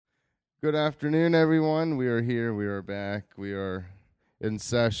Good afternoon, everyone. We are here. We are back. We are in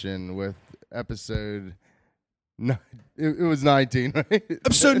session with episode. It was 19, right?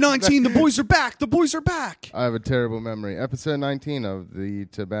 Episode 19, the boys are back. The boys are back. I have a terrible memory. Episode 19 of the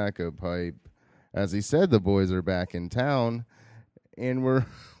Tobacco Pipe. As he said, the boys are back in town, and we're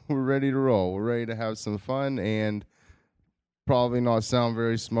ready to roll. We're ready to have some fun and probably not sound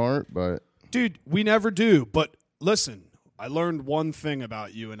very smart, but Dude, we never do. But listen, I learned one thing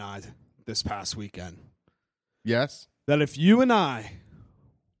about you and I this past weekend. yes. That if you and I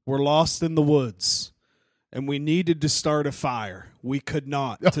were lost in the woods and we needed to start a fire, we could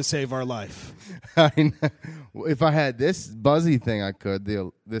not to save our life. I know. If I had this buzzy thing, I could.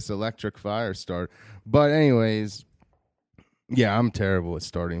 This electric fire start. But anyways, yeah, I'm terrible at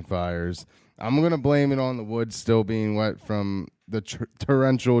starting fires. I'm going to blame it on the wood still being wet from the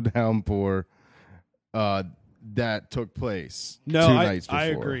torrential downpour that took place No, 2 nights before. I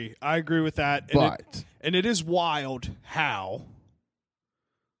agree. I agree with that. But And it is wild how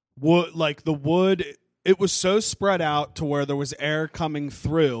the wood, it was so spread out to where there was air coming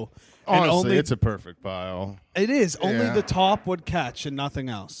through. And honestly, it's a perfect pile. It is. Only Yeah. the top would catch and nothing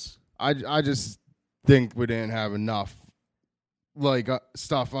else. I just think we didn't have enough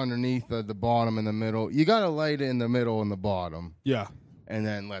stuff underneath the bottom and the middle. You got to light it in the middle and the bottom. Yeah. And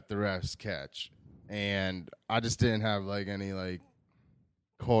then let the rest catch. And I just didn't have any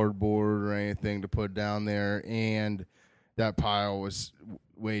cardboard or anything to put down there, and that pile was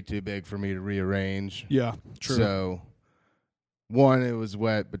way too big for me to rearrange. Yeah, true. So, one, it was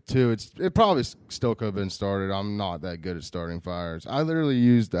wet, but two, it probably still could have been started. I'm not that good at starting fires. I literally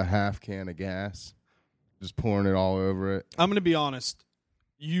used a half can of gas, just pouring it all over it. I'm going to be honest.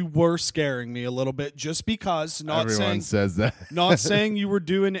 You were scaring me a little bit just because Everyone says that. not saying you were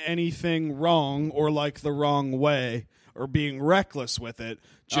doing anything wrong or the wrong way or being reckless with it.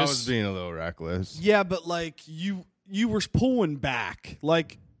 Just, I was being a little reckless. Yeah, but you were pulling back.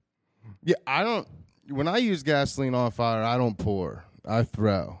 Yeah, when I use gasoline on fire, I don't pour. I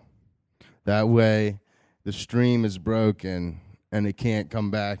throw. That way the stream is broken and it can't come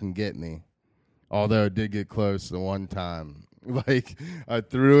back and get me. Although it did get close the one time. I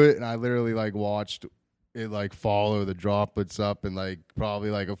threw it and I literally watched it follow the droplets up and probably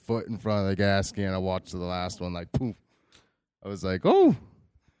a foot in front of the gas can. I watched the last one poof. I was like, oh.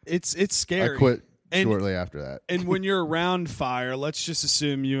 It's scary. I quit shortly after that. And when you're around fire, let's just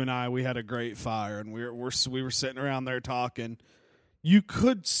assume you and we had a great fire and we were sitting around there talking. You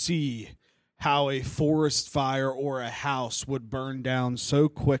could see how a forest fire or a house would burn down so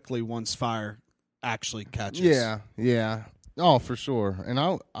quickly once fire actually catches. Yeah. Oh, for sure. And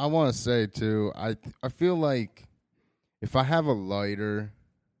I want to say too, I feel like if I have a lighter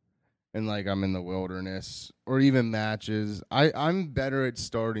and I'm in the wilderness or even matches, I'm better at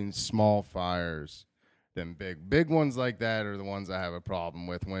starting small fires than big ones like that are the ones I have a problem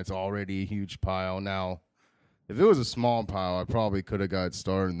with when it's already a huge pile. Now, if it was a small pile, I probably could have got it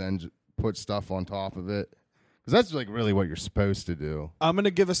started and then put stuff on top of it. Because that's really what you're supposed to do. I'm going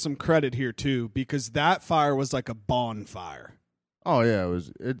to give us some credit here, too, because that fire was like a bonfire. Oh,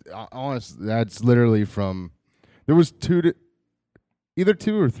 yeah. Honestly, that's literally from... There was either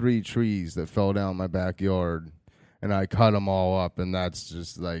 2 or 3 trees that fell down my backyard, and I cut them all up, and that's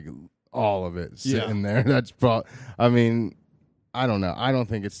just all of it sitting there. That's I mean, I don't know. I don't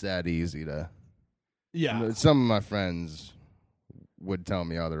think it's that easy to... Yeah. Some of my friends would tell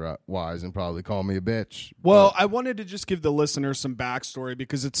me otherwise and probably call me a bitch. Well, I wanted to just give the listeners some backstory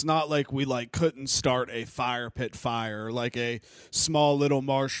because it's not like we couldn't start a fire pit fire, a small little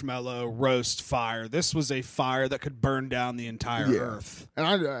marshmallow roast fire. This was a fire that could burn down the entire earth. And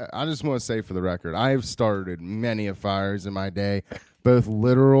I just want to say for the record, I've started many of fires in my day, both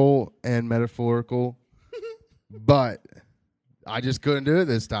literal and metaphorical, but I just couldn't do it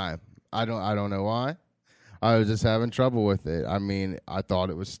this time. I don't know why. I was just having trouble with it. I mean, I thought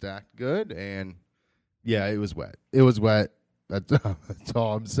it was stacked good, and yeah, it was wet. It was wet. That's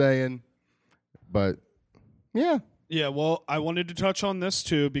all I'm saying. But yeah. Yeah, well, I wanted to touch on this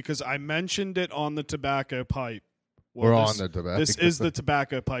too because I mentioned it on the tobacco pipe. We're on the tobacco. This is the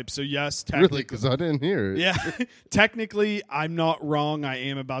tobacco pipe. So yes, technically. Really, because I didn't hear it. Yeah, technically, I'm not wrong. I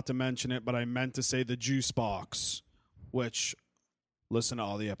am about to mention it, but I meant to say the juice box, which... Listen to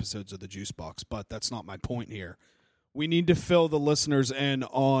all the episodes of the Juice Box, but that's not my point here. We need to fill the listeners in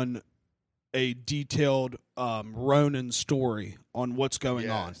on a detailed Ronin story on what's going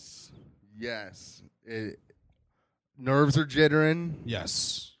on. Yes. Nerves are jittering.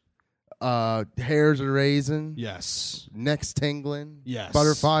 Yes. Hairs are raising. Yes. Necks tingling. Yes.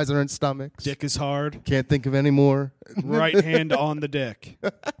 Butterflies are in stomachs. Dick is hard. Can't think of any more. Right hand on the dick.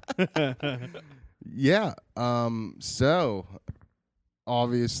 Yeah. So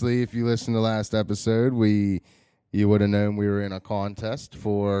obviously, if you listened to last episode, you would have known we were in a contest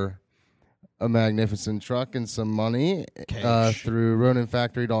for a magnificent truck and some money through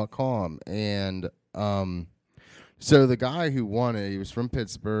RoninFactory.com. And so the guy who won it, he was from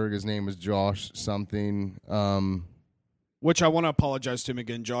Pittsburgh. His name was Josh something. Which I want to apologize to him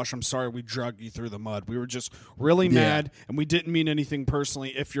again, Josh. I'm sorry we dragged you through the mud. We were just really mad, and we didn't mean anything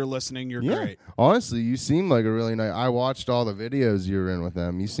personally. If you're listening, you're great. Honestly, you seem like a really nice. I watched all the videos you were in with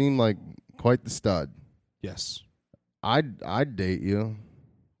them. You seem like quite the stud. Yes. I'd date you.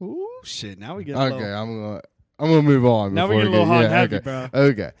 Ooh, shit. Now we get okay. I'm gonna move on. Now we get a little hot and heavy, bro.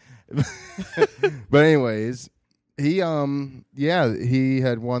 Okay. But anyways, he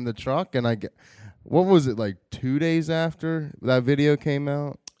had won the truck, and what was it, like 2 days after that video came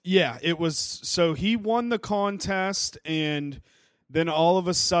out? Yeah, it was. So he won the contest, and then all of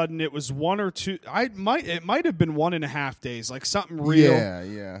a sudden it was 1 or 2. It might have been 1.5 days, like something real.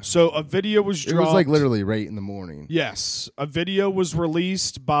 Yeah. So a video was dropped. It was like literally right in the morning. Yes, a video was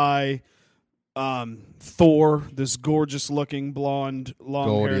released by Thor, this gorgeous-looking blonde,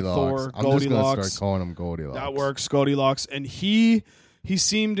 long-haired Thor. I'm just gonna start calling him Goldilocks. That works, Goldilocks, and he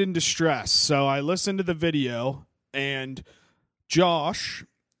seemed in distress. So I listened to the video, and Josh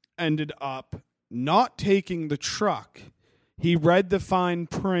ended up not taking the truck. He read the fine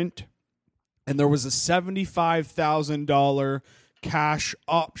print, and there was a $75,000 cash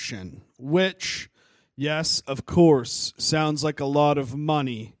option, which, yes, of course, sounds like a lot of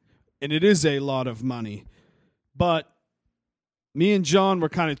money, and it is a lot of money. But me and John were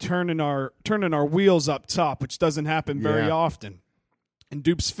kind of turning our wheels up top, which doesn't happen very often. And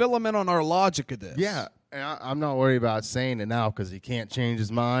Dupes, fill him in on our logic of this. Yeah, and I'm not worried about saying it now because he can't change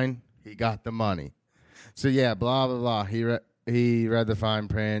his mind. He got the money. So, yeah, blah, blah, blah. He read the fine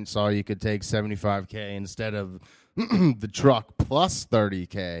print, saw you could take $75K instead of the truck plus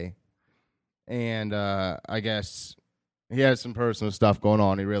 $30K. And I guess he has some personal stuff going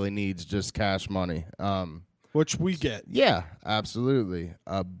on. He really needs just cash money. Which we get. Yeah, absolutely.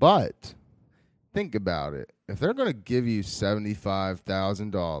 But think about it. If they're going to give you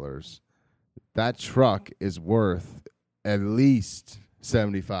 $75,000, that truck is worth at least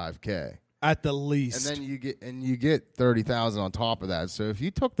 $75K. At the least. And then you get $30,000 on top of that. So if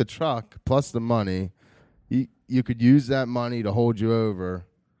you took the truck plus the money, you could use that money to hold you over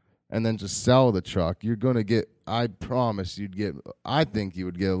and then just sell the truck. You're going to get, I promise I think you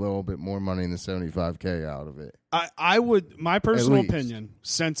would get a little bit more money than $75K out of it. I would, my personal opinion,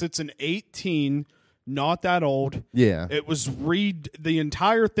 since it's an 18, not that old. Yeah. It was the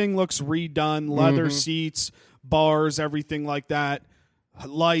entire thing looks redone, leather seats, bars, everything like that,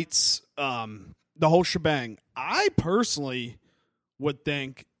 lights, the whole shebang. I personally would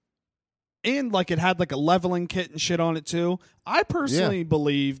think, and like it had like a leveling kit and shit on it too. I personally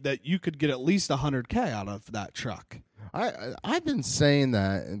believe that you could get at least $100K out of that truck. I've been saying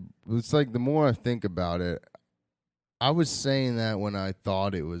that. It's like the more I think about it, I was saying that when I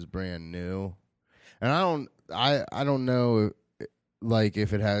thought it was brand new. And I don't know like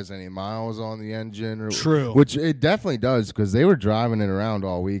if it has any miles on the engine or True. Which it definitely does because they were driving it around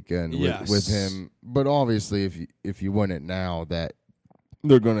all weekend with him. But obviously if you win it now, that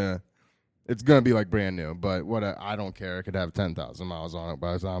it's gonna be like brand new. But I don't care. It could have 10,000 miles on it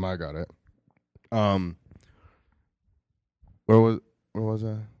by the time I got it. Where was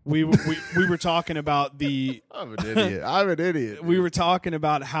I? We were talking about the. I'm an idiot. We were talking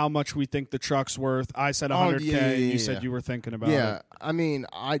about how much we think the truck's worth. I said $100K. And you said you were thinking about it. Yeah, I mean,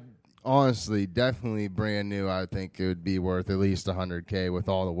 I honestly definitely brand new. I think it would be worth at least $100K with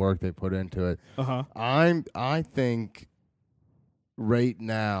all the work they put into it. I think right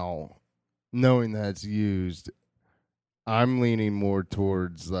now, knowing that it's used, I'm leaning more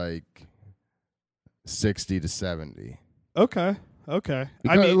towards like 60 to 70. Okay. Because,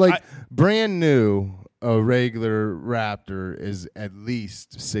 I mean, brand new, a regular Raptor is at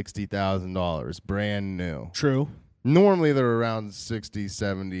least $60,000. Brand new. True. Normally they're around 60,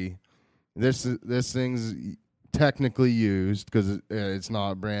 70. This thing's technically used because it's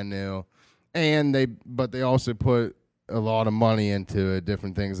not brand new, but they also put a lot of money into it.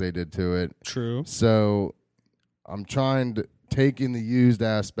 Different things they did to it. True. So I'm taking the used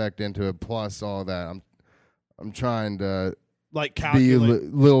aspect into it plus all that. I'm trying to like calculate. Be a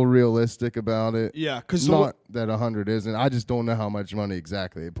little realistic about it. Yeah, because not that 100 isn't. I just don't know how much money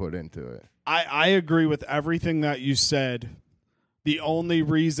exactly they put into it. I agree with everything that you said, The only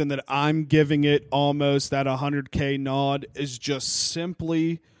reason that I'm giving it almost that $100K nod is just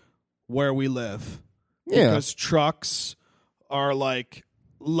simply where we live. Yeah. Because trucks are like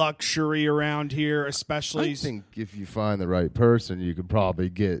luxury around here, especially. I think if you find the right person, you could probably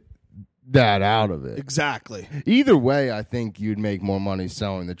get that out of it. Exactly. Either way, I think you'd make more money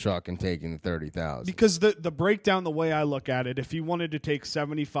selling the truck and taking the 30,000. Because the breakdown, the way I look at it, if you wanted to take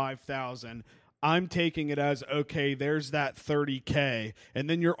 75,000, I'm taking it as, okay, there's that 30K, and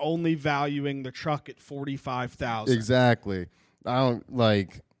then you're only valuing the truck at 45,000. Exactly. I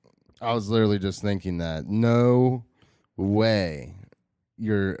was literally just thinking that. No way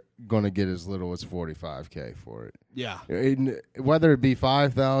you're going to get as little as 45K for it. Yeah. Whether it be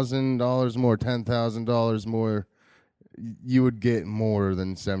 $5,000 more, $10,000 more, you would get more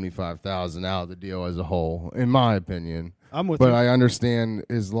than 75,000 out of the deal as a whole, in my opinion. I'm with But you. I understand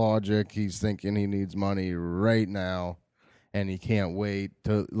his logic. He's thinking he needs money right now, and he can't wait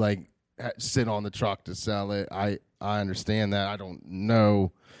to sit on the truck to sell it. I understand that. I don't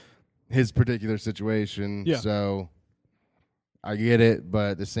know his particular situation, Yeah. so I get it.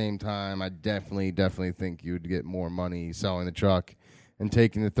 But at the same time, I definitely think you'd get more money selling the truck and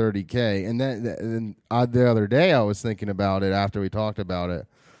taking the 30K. And then the other day, I was thinking about it after we talked about it.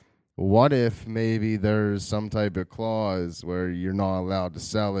 What if maybe there's some type of clause where you're not allowed to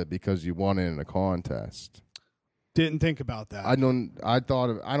sell it because you won it in a contest? Didn't think about that. I don't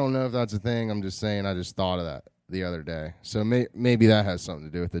know if that's a thing. I'm just saying I just thought of that the other day. So maybe that has something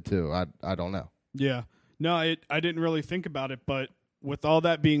to do with it too. I don't know. Yeah. No, I didn't really think about it, but with all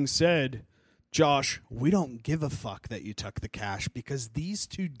that being said, Josh, we don't give a fuck that you took the cash because these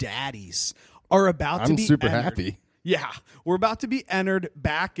two daddies are about to be I'm super entered. happy. Yeah, we're about to be entered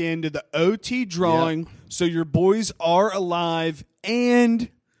back into the OT drawing, so your boys are alive, and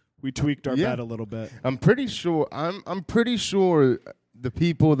we tweaked our bet a little bit. I'm pretty sure the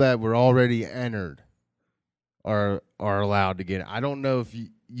people that were already entered are allowed to get it. I don't know if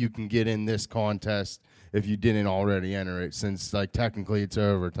you can get in this contest if you didn't already enter it, since technically it's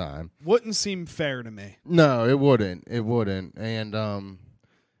overtime. Wouldn't seem fair to me. No, it wouldn't. And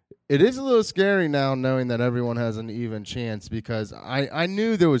it is a little scary now knowing that everyone has an even chance, because I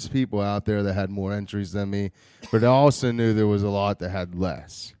knew there was people out there that had more entries than me, but I also knew there was a lot that had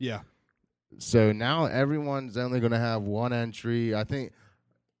less. Yeah. So now everyone's only going to have one entry. I think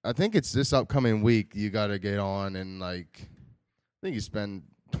it's this upcoming week you got to get on and I think you spend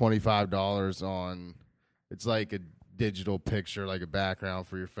 $25 on, it's like a digital picture, like a background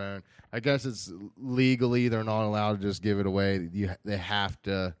for your phone. I guess it's legally they're not allowed to just give it away. They have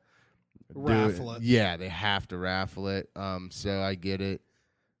to Raffle it. Yeah, they have to raffle it. So I get it.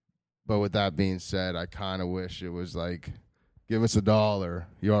 But with that being said, I kind of wish it was give us $1.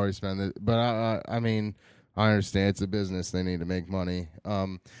 You already spent it. But I mean, I understand it's a business; they need to make money.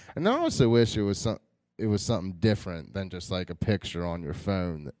 And I also wish it was something different than just a picture on your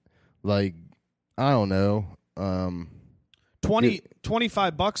phone. I don't know.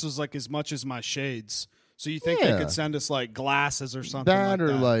 $25 was as much as my shades. So you think they could send us glasses or something that, like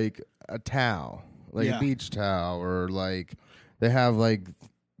or that? a towel, a beach towel, or they have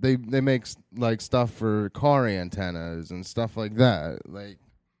they make stuff for car antennas and stuff like that.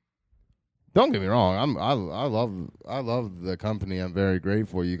 Don't get me wrong, I love the company. I'm very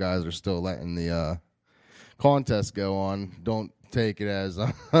grateful you guys are still letting the contest go on. Don't take it as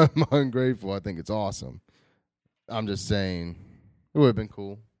I'm ungrateful. I think it's awesome. I'm just saying it would have been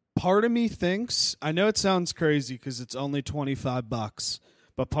cool. Part of me thinks, I know it sounds crazy because it's only $25,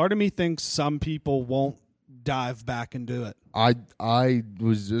 but part of me thinks some people won't dive back and do it. I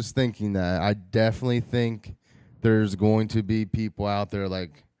was just thinking that. I definitely think there's going to be people out there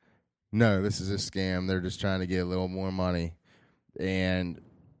no, this is a scam. They're just trying to get a little more money. And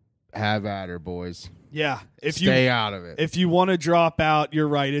have at her, boys. Yeah. Stay out of it. If you want to drop out, you're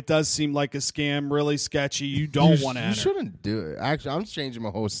right. It does seem like a scam, really sketchy. You don't want to enter. You shouldn't do it. Actually, I'm changing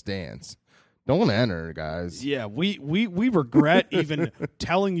my whole stance. Don't enter, guys. Yeah, we regret even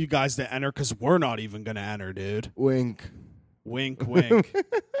telling you guys to enter because we're not even going to enter, dude. Wink. Wink, wink.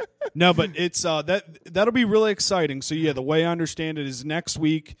 No, but it's that'll be really exciting. So yeah, the way I understand it is next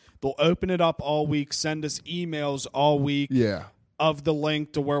week they'll open it up all week, send us emails all week. Yeah. Of the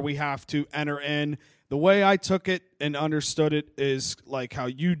link to where we have to enter in. The way I took it and understood it is how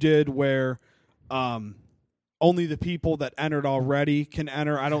you did, where only the people that entered already can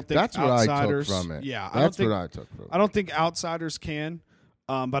enter. I don't think that's outsiders. What I took from it. Yeah, that's what I took from it. I don't think outsiders can.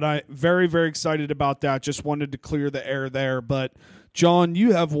 But I'm very, very excited about that. Just wanted to clear the air there. But John,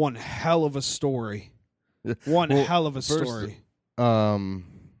 you have one hell of a story. Hell of a story.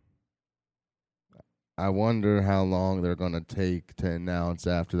 I I wonder how long they're going to take to announce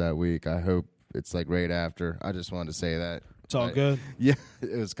after that week. I hope it's like right after. I just wanted to say that. It's all good. Yeah,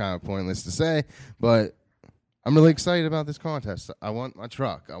 it was kind of pointless to say, but I'm really excited about this contest. I want my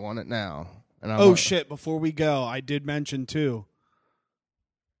truck. I want it now. And shit, before we go, I did mention too,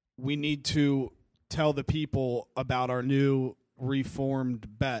 we need to tell the people about our new reformed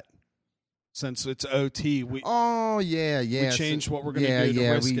bet. Since it's OT, we we changed what we're going to do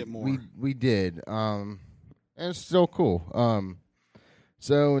to risk it more. We did. And it's still cool.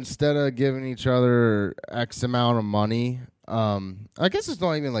 So instead of giving each other X amount of money, I guess it's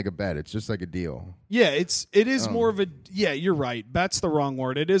not even like a bet. It's just like a deal. Yeah, it is more of a you're right. Bet's the wrong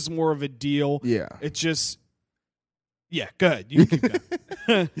word. It is more of a deal. Yeah. It's just good. You can keep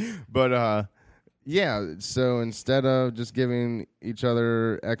going. But yeah, so instead of just giving each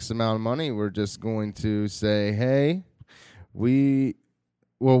other X amount of money, we're just going to say, hey,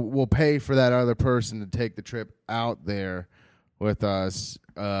 we'll pay for that other person to take the trip out there with us,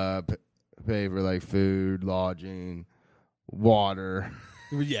 pay for like food, lodging, water.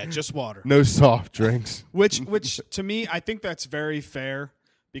 Yeah, just water. No soft drinks. Which to me, I think that's very fair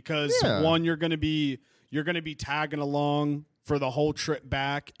because one, you're going to be tagging along for the whole trip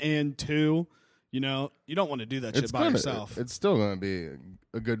back, and two, you don't want to do that shit by yourself. It's still going to be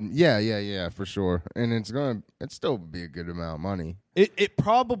a good, for sure, and it's still be a good amount of money. It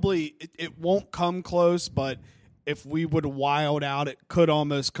probably it won't come close, but if we would wild out, it could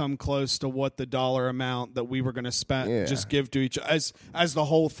almost come close to what the dollar amount that we were going to spend just give to each as the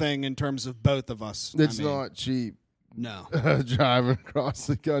whole thing in terms of both of us. It's not cheap. No, driving across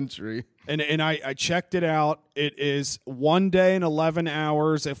the country. And I checked it out. It is 1 day and 11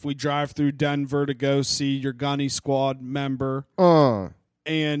 hours if we drive through Denver to go see your Gunny Squad member.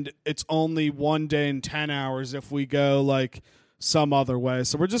 And it's only 1 day and 10 hours if we go like some other way.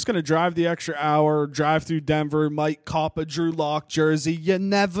 So we're just going to drive the extra hour, drive through Denver, might cop a Drew Lock jersey. You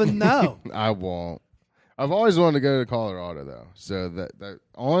never know. I won't. I've always wanted to go to Colorado, though. So that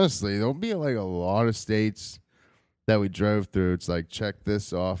honestly, there'll be like a lot of states that we drove through. It's like, check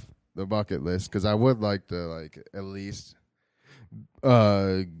this off the bucket list, because I would like to like at least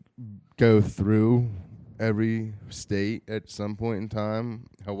go through every state at some point in time.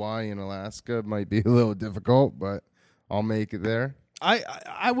 Hawaii and Alaska might be a little difficult, but I'll make it there.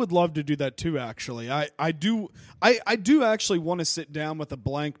 I would love to do that too, actually. I do actually want to sit down with a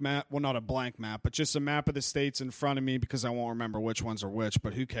blank map. Well, not a blank map, but just a map of the states in front of me, because I won't remember which ones are which,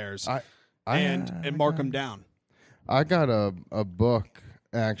 but who cares? And mark them down. I got a book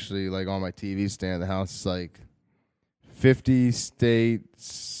actually like on my TV stand in the house. It's like 50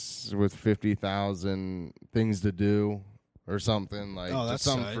 states with 50,000 things to do or something, like just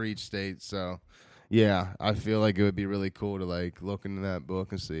something for each state. So yeah, I feel like it would be really cool to like look into that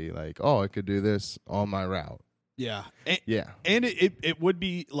book and see like, oh, I could do this on my route. Yeah. And it would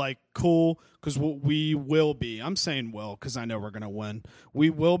be like cool because we will be. I'm saying will because I know we're going to win.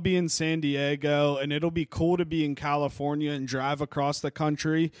 We will be in San Diego, and it'll be cool to be in California and drive across the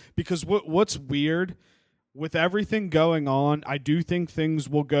country, because what's weird with everything going on, I do think things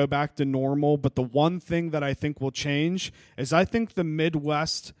will go back to normal, but the one thing that I think will change is I think the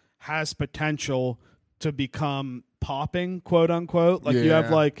Midwest has potential to become popping, quote unquote. Like you have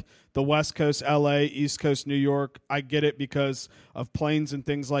like the West Coast LA, East Coast New York. I get it because of planes and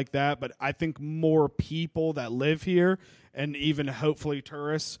things like that, but I think more people that live here, and even hopefully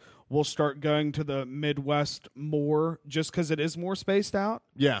tourists, will start going to the Midwest more just because it is more spaced out.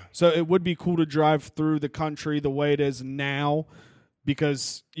 Yeah. So it would be cool to drive through the country the way it is now,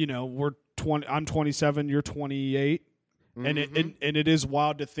 because, we're 20, I'm 27, you're 28. Mm-hmm. And it is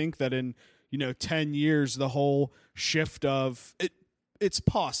wild to think that in 10 years the whole shift of it's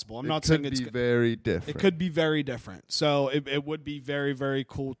possible. I'm not saying it's very different. It could be very different. So it would be very, very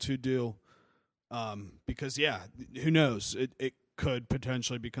cool to do, because who knows, it could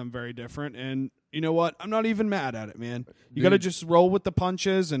potentially become very different. And you know what, I'm not even mad at it, man. You got to just roll with the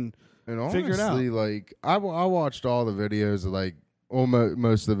punches and honestly, figure it out. Like I watched all the videos of like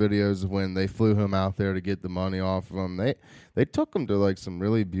most of the videos when they flew him out there to get the money off of him. They took him to like some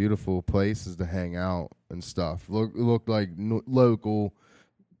really beautiful places to hang out and stuff. Looked like local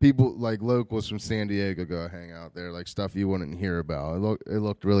people, like locals from San Diego, go hang out there, like stuff you wouldn't hear about. It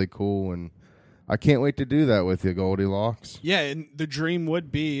looked really cool, and I can't wait to do that with you, Goldilocks. Yeah, and the dream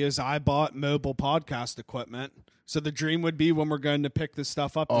would be is I bought mobile podcast equipment. So the dream would be when we're going to pick this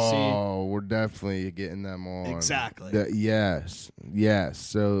stuff up to see. Oh, we're definitely getting them on. Exactly. Yes.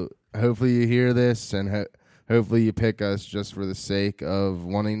 So hopefully you hear this, and hopefully you pick us just for the sake of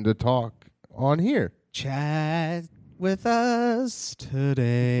wanting to talk on here. Chat with us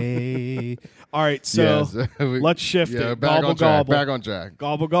today. All right, so let's shift it. Back Gobble, on track. gobble. Back on track.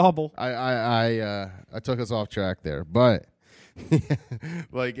 Gobble, gobble. I took us off track there, but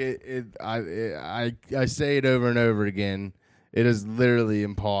like I say it over and over again. It is literally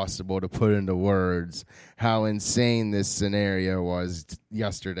impossible to put into words how insane this scenario was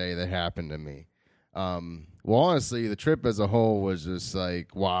yesterday that happened to me. Well, honestly, the trip as a whole was just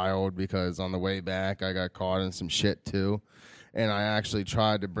like wild because on the way back, I got caught in some shit too. And I actually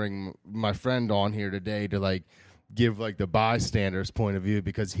tried to bring my friend on here today to like give like the bystander's point of view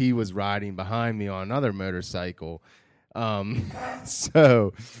because he was riding behind me on another motorcycle.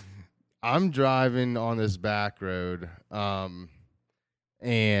 So I'm driving on this back road, and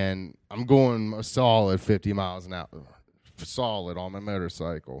I'm going a solid 50 miles an hour, solid on my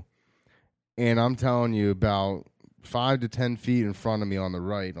motorcycle. And I'm telling you, about 5 to 10 feet in front of me on the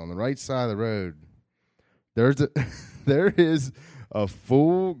right side of the road, there is a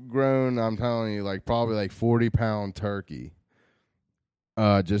full-grown, I'm telling you, like probably like 40-pound turkey,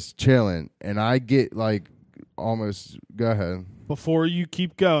 just chilling. And I get like almost. Go ahead. Before you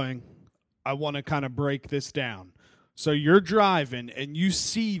keep going, I want to kind of break this down. So you're driving and you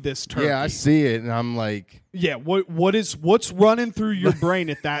see this turkey. Yeah, I see it, and I'm like, yeah. What's running through your brain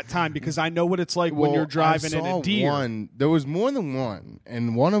at that time? Because I know what it's like when you're driving in a deer. There was more than one,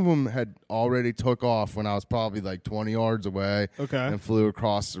 and one of them had already took off when I was probably like 20 yards away. Okay, and flew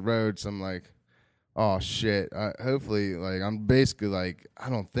across the road. So I'm like, oh shit. Hopefully, like I'm basically like, I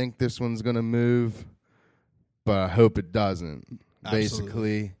don't think this one's gonna move, but I hope it doesn't. Absolutely.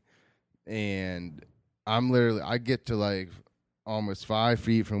 Basically, and I get to like almost 5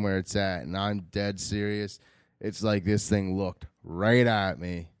 feet from where it's at, and I'm dead serious. It's like this thing looked right at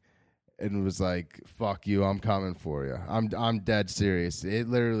me and was like, fuck you, I'm coming for you. I'm dead serious. It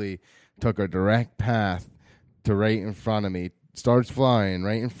literally took a direct path to right in front of me, starts flying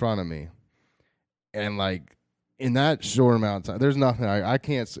right in front of me. And like in that short amount of time, there's nothing I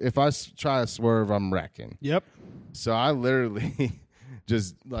can't, if I try to swerve, I'm wrecking. Yep. So I literally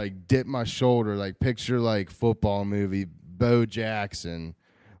just like dip my shoulder, like picture like football movie, Bo Jackson.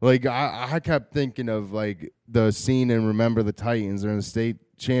 Like I kept thinking of like the scene in Remember the Titans during the state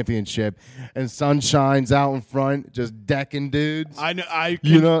championship, and Sunshine's out in front just decking dudes. I know.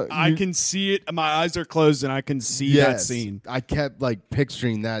 I can see it. My eyes are closed, and I can see that scene. I kept like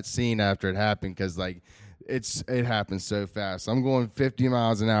picturing that scene after it happened because like it happened so fast. I'm going 50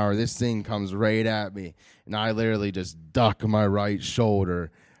 miles an hour. This thing comes right at me, and I literally just duck my right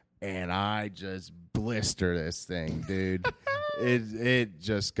shoulder, and I just blister this thing, dude. It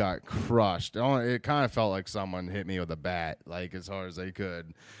just got crushed. It kind of felt like someone hit me with a bat, like as hard as they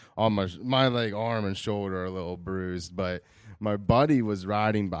could. On my like arm and shoulder are a little bruised, but my buddy was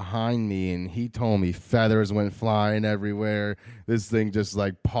riding behind me, and he told me feathers went flying everywhere. This thing just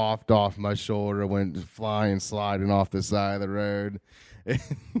like popped off my shoulder, went flying, sliding off the side of the road.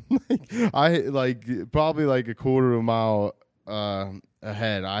 And I like probably like a quarter of a mile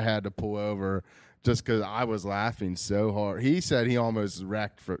ahead, I had to pull over just because I was laughing so hard. He said he almost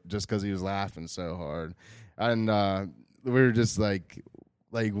wrecked just because he was laughing so hard. And we were just like,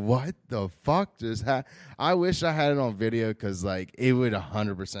 what the fuck just happened? I wish I had it on video because, like, it would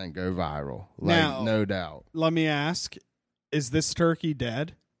 100% go viral. Like, now, no doubt. Let me ask, is this turkey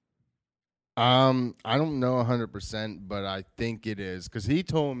dead? I don't know 100%, but I think it is because he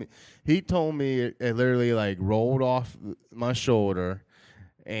told me it literally, like, rolled off my shoulder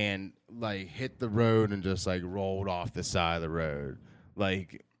and like hit the road and just like rolled off the side of the road.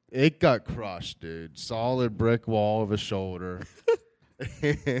 Like it got crushed, dude. Solid brick wall of a shoulder.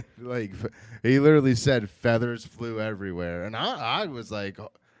 Like he literally said feathers flew everywhere. And I was like,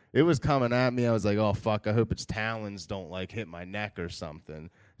 it was coming at me. I was like, oh fuck, I hope its talons don't like hit my neck or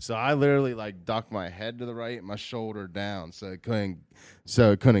something. So I literally like ducked my head to the right and my shoulder down so it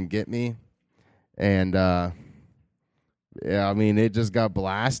couldn't get me. And yeah, I mean, it just got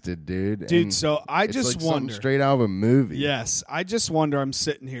blasted, dude. Dude, and so I just like wonder. Straight out of a movie. Yes, I just wonder, I'm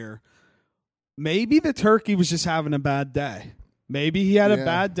sitting here. Maybe the turkey was just having a bad day. Maybe he had a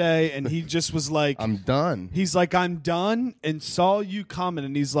bad day and he just was like, I'm done. He's like, I'm done, and saw you coming.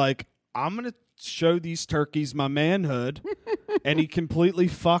 And he's like, I'm going to show these turkeys my manhood. And he completely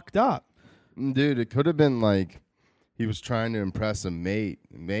fucked up. Dude, it could have been like he was trying to impress a mate.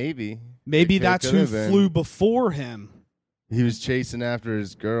 Maybe that's who flew before him. He was chasing after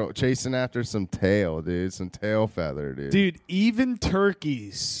his girl, chasing after some tail, dude, some tail feather, dude. Dude, even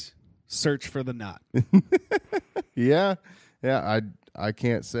turkeys search for the nut. Yeah, I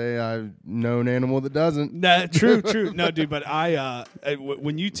can't say I've known an animal that doesn't. Nah, true. No, dude, but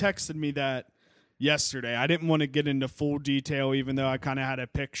when you texted me that yesterday. I didn't want to get into full detail, even though I kind of had a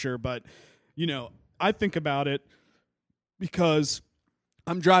picture. But, I think about it because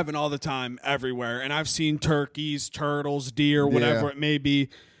I'm driving all the time everywhere, and I've seen turkeys, turtles, deer, whatever it may be.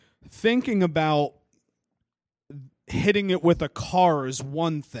 Thinking about hitting it with a car is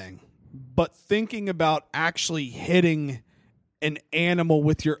one thing, but thinking about actually hitting an animal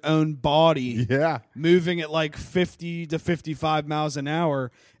with your own body, moving at like 50 to 55 miles an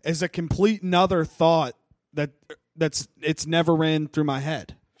hour is a complete another thought it's never ran through my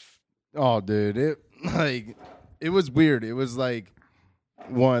head. Oh, dude, it was weird. It was like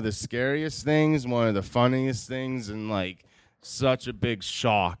one of the scariest things, one of the funniest things, and like such a big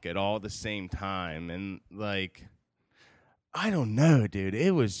shock at all the same time. And like, I don't know, dude.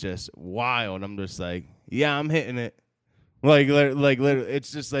 It was just wild. I'm just like, yeah, I'm hitting it. Like, literally,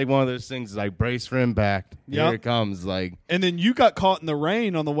 it's just like one of those things. Like, brace for impact. Here it comes. Like, and then you got caught in the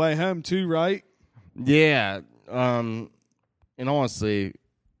rain on the way home too, right? Yeah. And honestly,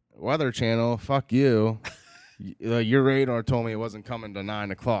 Weather Channel, fuck you. Your radar told me it wasn't coming to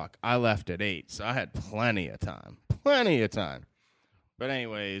 9 o'clock. I left at 8, so I had plenty of time. But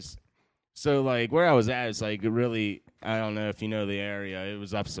anyways, so like where I was at is like really, I don't know if you know the area. It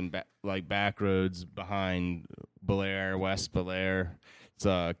was up some back roads behind Belair, West Belair.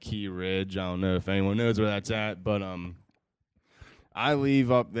 It's Key Ridge. I don't know if anyone knows where that's at, but I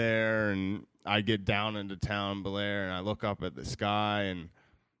leave up there and I get down into town, Belair, and I look up at the sky, and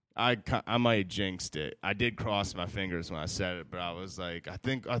I might have jinxed it. I did cross my fingers when I said it, but I was like, I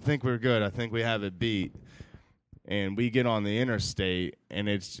think we're good. I think we have it beat. And we get on the interstate, and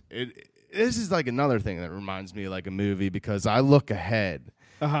this is like another thing that reminds me of like a movie, because I look ahead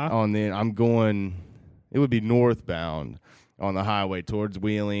I'm going, it would be northbound on the highway towards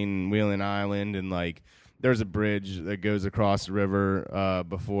Wheeling Island, and like there's a bridge that goes across the river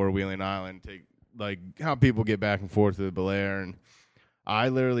before Wheeling Island, to like how people get back and forth to the Belair. And I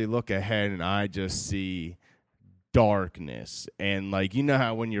literally look ahead and I just see darkness, and like, you know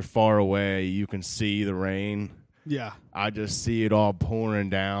how when you're far away you can see the rain? Yeah. I just see it all pouring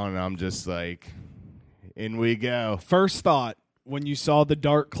down, and I'm just like, in we go. First thought, when you saw the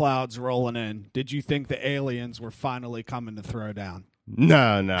dark clouds rolling in, did you think the aliens were finally coming to throw down?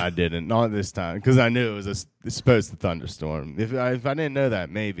 No, I didn't. Not this time, because I knew it was supposed to thunderstorm. If I didn't know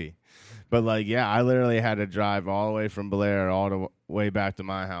that, maybe. But like, yeah, I literally had to drive all the way from Belair all the way back to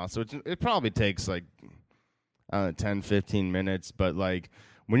my house. So it probably takes like, I don't know, 10, 15 minutes. But like,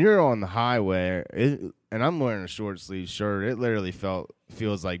 when you're on the highway, and I'm wearing a short sleeve shirt, it literally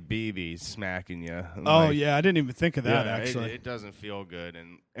feels like BB smacking you. Oh, yeah, I didn't even think of that, actually. It doesn't feel good.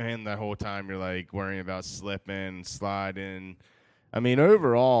 And the whole time you're like worrying about slipping, sliding. I mean,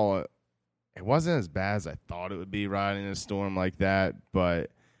 overall, it wasn't as bad as I thought it would be riding in a storm like that,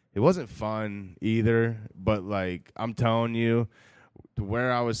 but it wasn't fun either. But like, I'm telling you,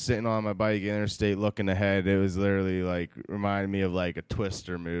 where I was sitting on my bike interstate looking ahead, it was literally like reminded me of like a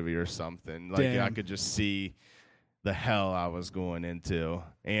Twister movie or something. Like, I could just see the hell I was going into.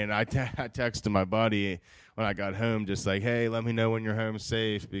 And I texted my buddy when I got home, just like, hey, let me know when you're home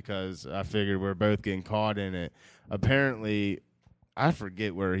safe, because I figured we're both getting caught in it. Apparently, I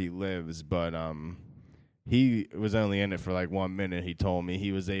forget where he lives, but he was only in it for like 1 minute. He told me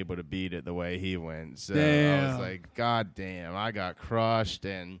he was able to beat it the way he went. So I was like, God damn, I got crushed,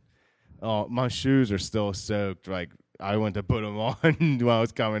 and my shoes are still soaked. Like, I went to put them on when I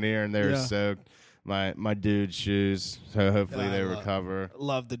was coming here, and they were soaked. My dude's shoes, so hopefully they recover.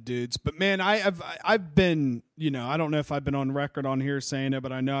 Love the dudes. But man, I've been, I don't know if I've been on record on here saying it,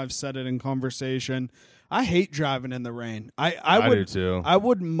 but I know I've said it in conversation. I hate driving in the rain. I do too. I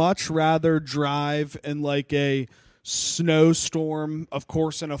would much rather drive in like a snowstorm, of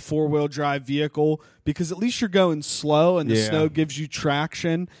course, in a 4-wheel drive vehicle, because at least you're going slow and the snow gives you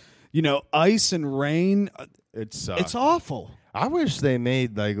traction. Ice and rain, it sucks. It's awful. I wish they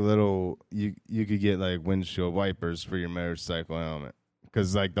made like little, you could get like windshield wipers for your motorcycle helmet,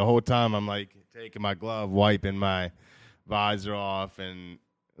 because like the whole time I'm like taking my glove, wiping my visor off, and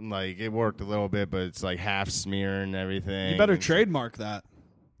like it worked a little bit, but it's like half smearing and everything. You better trademark that.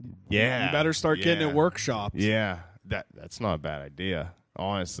 Yeah. You better start getting it workshopped. Yeah. That's not a bad idea,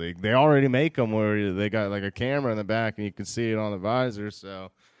 honestly. They already make them where they got like a camera in the back and you can see it on the visor.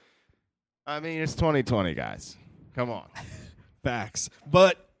 So, I mean, it's 2020, guys. Come on. Facts.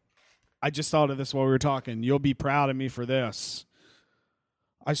 But I just thought of this while we were talking. You'll be proud of me for this.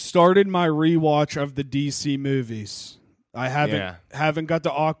 I started my rewatch of the DC movies. I haven't got to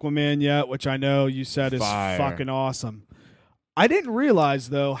Aquaman yet, which I know you said is fucking awesome. I didn't realize,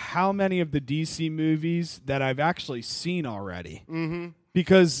 though, how many of the DC movies that I've actually seen already. Mm-hmm.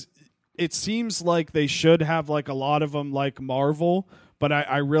 Because it seems like they should have like a lot of them like Marvel, but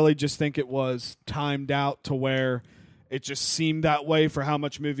I really just think it was timed out to where it just seemed that way for how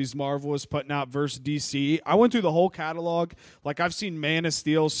much movies Marvel was putting out versus DC. I went through the whole catalog. Like, I've seen Man of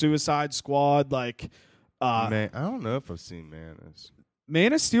Steel, Suicide Squad, like... Man, I don't know if I've seen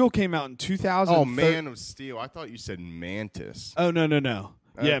Man of Steel came out in 2000. Oh, Man of Steel. I thought you said Mantis. Oh, no.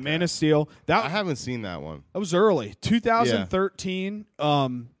 Okay. Yeah, Man of Steel. I haven't seen that one. That was early, 2013.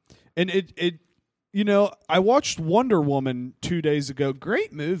 And it you know, I watched Wonder Woman 2 days ago.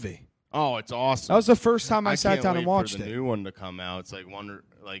 Great movie. Oh, it's awesome. That was the first time I sat can't down wait and watched for the it. new one to come out. It's like Wonder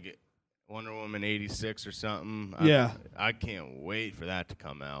Woman 86 or something. Yeah. I can't wait for that to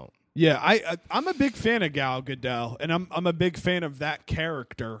come out. Yeah, I'm a big fan of Gal Gadot, and I'm a big fan of that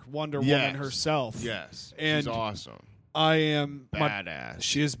character, Wonder Woman herself. Yes, and she's awesome. I am Badass.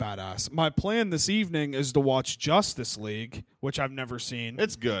 She is badass. My plan this evening is to watch Justice League, which I've never seen.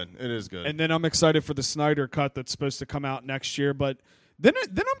 It's good. It is good. And then I'm excited for the Snyder Cut that's supposed to come out next year. But then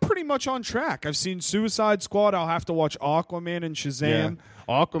I'm pretty much on track. I've seen Suicide Squad. I'll have to watch Aquaman and Shazam.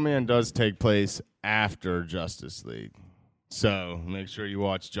 Yeah. Aquaman does take place after Justice League. So make sure you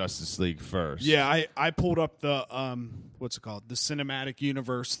watch Justice League first. Yeah, I pulled up the what's it called? The cinematic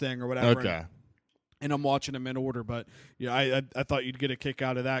universe thing or whatever. Okay. And I'm watching them in order, but yeah, I thought you'd get a kick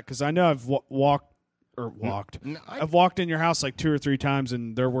out of that because I know I've walked. I've walked in your house like 2 or 3 times,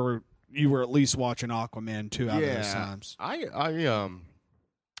 and you were at least watching Aquaman 2 out of those times.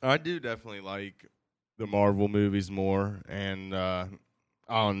 I do definitely like the Marvel movies more, and I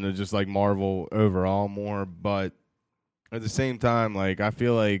don't know, just like Marvel overall more. But at the same time, like I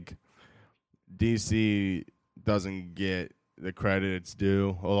feel like DC doesn't get the credit it's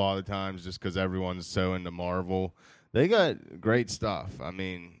due a lot of times just because everyone's so into Marvel. They got great stuff. I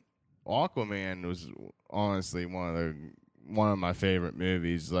mean, Aquaman was honestly one of my favorite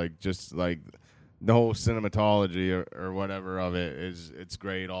movies. Like just like the whole cinematology or whatever of it's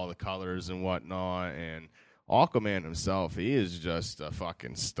great. All the colors and whatnot. And Aquaman himself, he is just a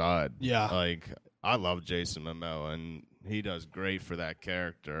fucking stud. Yeah. Like I love Jason Momoa and he does great for that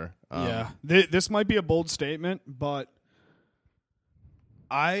character. Yeah. This might be a bold statement, but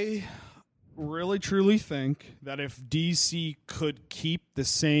I really truly think that if DC could keep the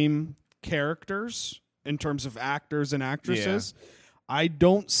same characters in terms of actors and actresses, I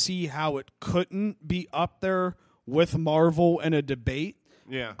don't see how it couldn't be up there with Marvel in a debate.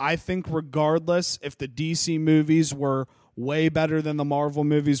 Yeah. I think regardless if the DC movies were way better than the Marvel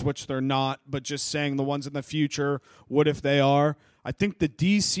movies, which they're not, but just saying the ones in the future, what if they are? I think the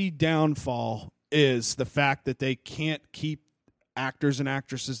DC downfall is the fact that they can't keep actors and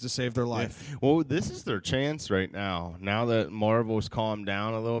actresses to save their life. Yeah. Well, this is their chance right now. Now that Marvel's calmed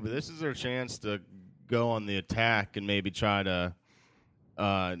down a little bit, this is their chance to go on the attack and maybe try to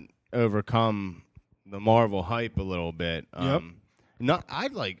overcome the Marvel hype a little bit. Yep. I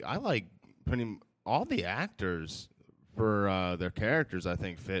like pretty all the actors for their characters. I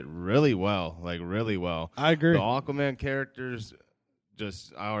think fit really well, like really well. I agree. The Aquaman characters.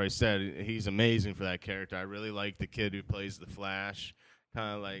 I already said he's amazing for that character. I really like the kid who plays the Flash,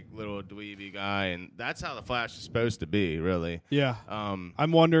 kind of like little dweeby guy, and that's how the Flash is supposed to be, really. Yeah.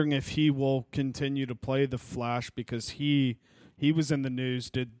 I'm wondering if he will continue to play the Flash because he was in the news,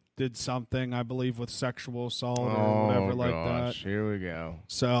 did something, I believe, with sexual assault or whatever like that. Here we go.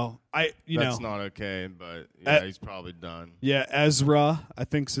 So that's not okay, but yeah, he's probably done. Yeah, Ezra, I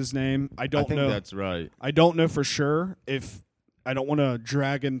think's his name. I think that's right. I don't know for sure if. I don't want to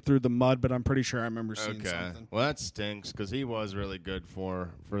drag him through the mud, but I'm pretty sure I remember seeing something. Well, that stinks because he was really good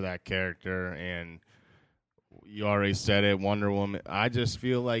for that character, and you already said it, Wonder Woman. I just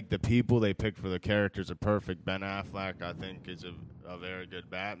feel like the people they picked for the characters are perfect. Ben Affleck, I think, is a very good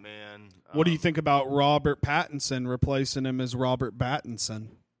Batman. What do you think about Robert Pattinson replacing him as Robert Pattinson?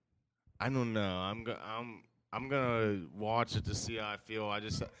 I don't know. I'm gonna watch it to see how I feel.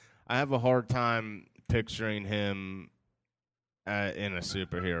 I have a hard time picturing him in a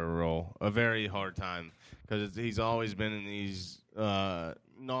superhero role, a very hard time, because he's always been in these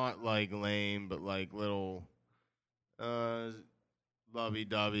not like lame, but like little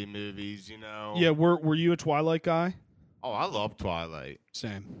lovey-dovey movies, you know. Yeah, were you a Twilight guy? Oh, I love Twilight.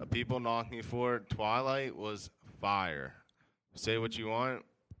 Same. People knock me for it. Twilight was fire. Say what you want.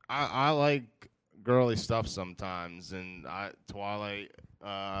 I like girly stuff sometimes, and Twilight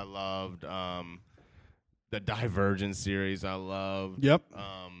I loved. The Divergent series I loved. Yep.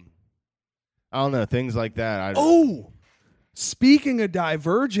 I don't know, things like that. Speaking of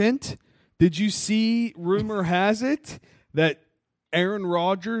Divergent, did you see, rumor has it, that Aaron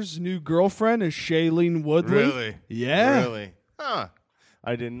Rodgers' new girlfriend is Shailene Woodley? Really? Yeah. Really? Huh.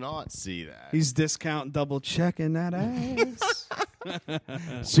 I did not see that. He's discount double checking that ass.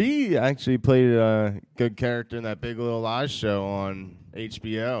 She actually played a good character in that Big Little Lies show on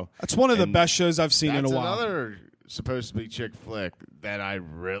HBO. That's one of the And best shows I've seen in a while. That's another supposed to be chick flick that I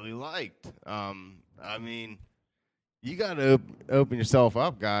really liked. I mean, you got to open yourself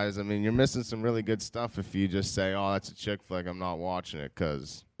up, guys. I mean, you're missing some really good stuff if you just say, oh, that's a chick flick, I'm not watching it,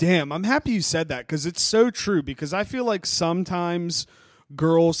 because... Damn, I'm happy you said that, because it's so true, because I feel like sometimes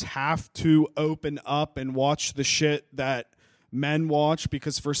girls have to open up and watch the shit that men watch,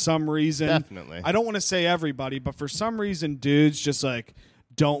 because for some reason... Definitely. I don't want to say everybody, but for some reason, dudes just like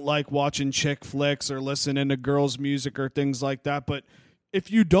don't like watching chick flicks or listening to girls' music or things like that, but... If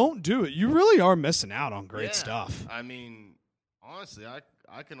you don't do it, you really are missing out on great stuff. I mean, honestly,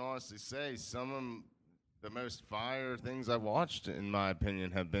 I can honestly say some of the most fire things I've watched, in my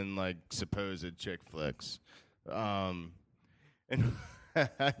opinion, have been like supposed chick flicks. And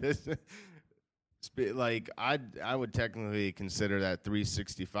like I would technically consider that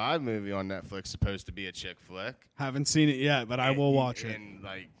 365 movie on Netflix supposed to be a chick flick. Haven't seen it yet, but I will watch it. And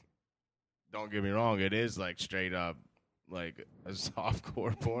like, don't get me wrong, it is like straight up like a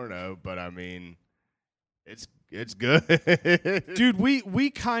softcore porno, but I mean, it's good. Dude, we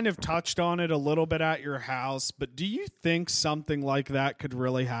kind of touched on it a little bit at your house, but do you think something like that could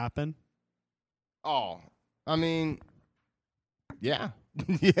really happen? Oh, I mean, yeah.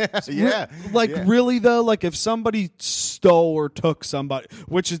 yeah. Really though, like if somebody stole or took somebody,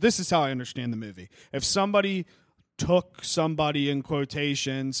 this is how I understand the movie. If somebody took somebody in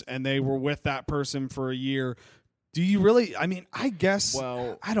quotations and they were with that person for a year, do you really? I mean, I guess.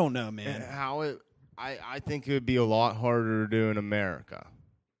 Well, I don't know, man. I think it would be a lot harder to do in America.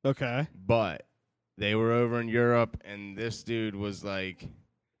 Okay. But they were over in Europe, and this dude was like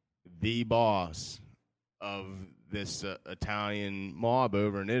the boss of this Italian mob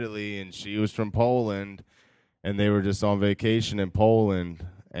over in Italy, and she was from Poland, and they were just on vacation in Poland.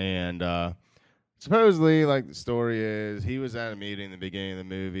 And supposedly, like the story is, he was at a meeting in the beginning of the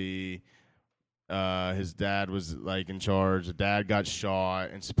movie. His dad was like in charge. The dad got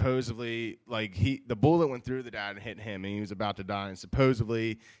shot, and supposedly, like the bullet went through the dad and hit him, and he was about to die. And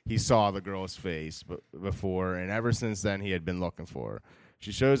supposedly, he saw the girl's face before, and ever since then, he had been looking for her.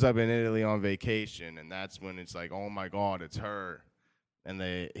 She shows up in Italy on vacation, and that's when it's like, oh my God, it's her.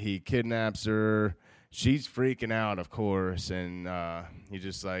 And he kidnaps her. She's freaking out, of course, and he's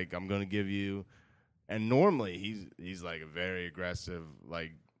just like, I'm gonna give you. And normally, he's like a very aggressive,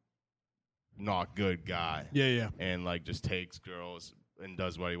 like, not good guy. Yeah. And like just takes girls and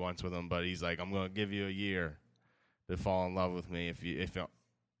does what he wants with them. But he's like, I'm gonna give you a year to fall in love with me if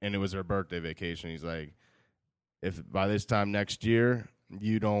and it was her birthday vacation. He's like, if by this time next year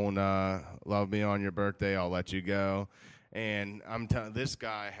you don't love me on your birthday, I'll let you go. And I'm telling, this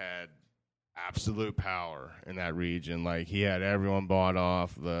guy had absolute power in that region. Like he had everyone bought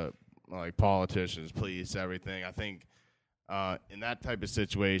off, the like politicians, police, everything. I think in that type of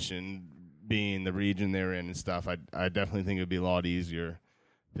situation, being the region they're in and stuff, I definitely think it would be a lot easier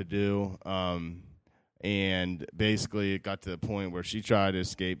to do. And basically it got to the point where she tried to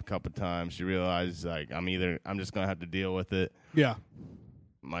escape a couple times. She realized, like, I'm just going to have to deal with it. Yeah.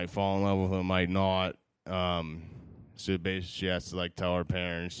 Might fall in love with him, might not. So basically she has to, like, tell her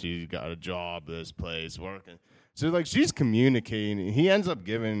parents she got a job at this place, working. So, like, she's communicating. He ends up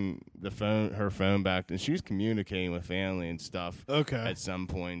giving her phone back, and she's communicating with family and stuff. Okay. At some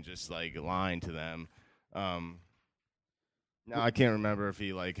point, just, like, lying to them. Now, I can't remember if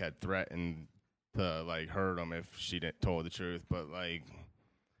he, like, had threatened to, like, hurt him if she didn't told the truth. But, like,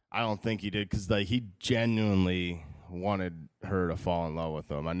 I don't think he did because, like, he genuinely wanted her to fall in love with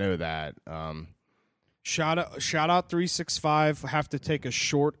him. I know that. Shout out 365. Have to take a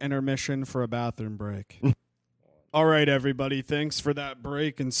short intermission for a bathroom break. All right, everybody. Thanks for that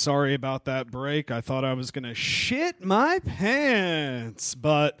break, and sorry about that break. I thought I was going to shit my pants.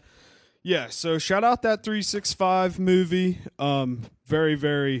 But, yeah, so shout out that 365 movie. Very,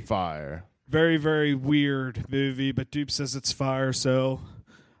 very... Fire. Very, very weird movie, but Dupe says it's fire, so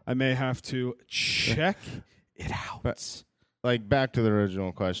I may have to check it out. But, like, back to the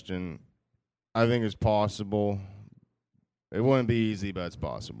original question, I think it's possible. It wouldn't be easy, but it's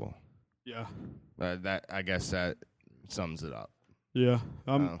possible. Yeah. That I guess that sums it up. Yeah,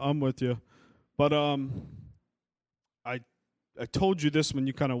 I'm with you. But I told you this when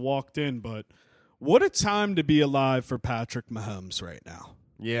you kind of walked in, but what a time to be alive for Patrick Mahomes right now.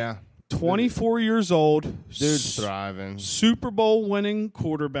 Yeah. 24 years old. Dude's thriving. Super Bowl winning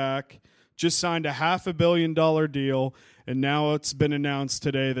quarterback. Just signed a $500 million deal, and now it's been announced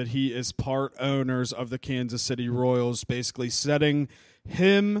today that he is part owners of the Kansas City Royals, basically setting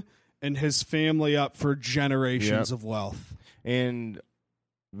him and his family up for generations of wealth. And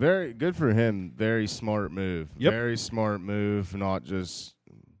very good for him. Very smart move. Yep. Very smart move, not just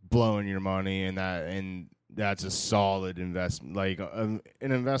blowing your money, and that's a solid investment, like an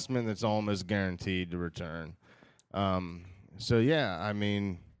investment that's almost guaranteed to return. So yeah, I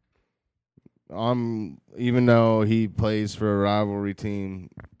mean, even though he plays for a rivalry team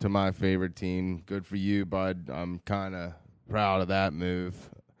to my favorite team, good for you, bud. I'm kind of proud of that move.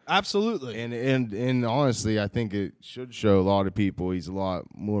 Absolutely. And honestly, I think it should show a lot of people he's a lot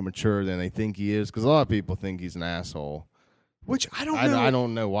more mature than they think he is, because a lot of people think he's an asshole. Which I don't know. I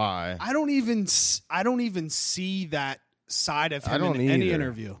don't know why. I don't even see that side of him in any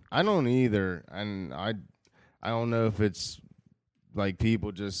interview. I don't either, and I don't know if it's like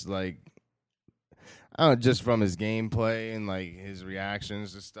people just like, I don't know, just from his gameplay and like his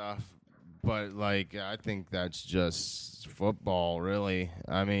reactions to stuff. But like, I think that's just football, really.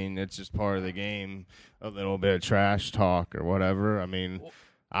 I mean, it's just part of the game. A little bit of trash talk or whatever. I mean,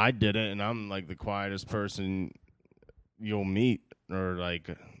 I did it, and I'm like the quietest person you'll meet, or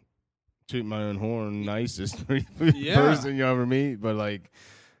like toot my own horn, nicest person you ever meet. But like,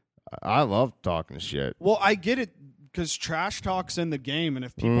 I love talking shit. Well, I get it, because trash talk's in the game, and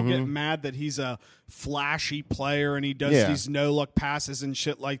if people get mad that he's a flashy player and he does these no-look passes and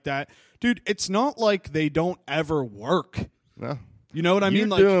shit like that, dude, it's not like they don't ever work. No. You know what I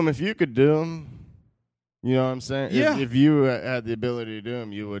mean? You do them if you could do them. You know what I'm saying? Yeah. If you had the ability to do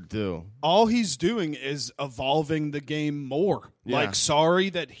them, you would too. All he's doing is evolving the game more. Yeah. Like, sorry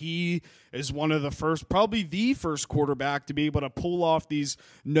that he is one of the first, probably the first quarterback to be able to pull off these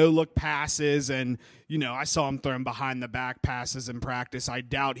no-look passes. And, you know, I saw him throwing behind-the-back passes in practice. I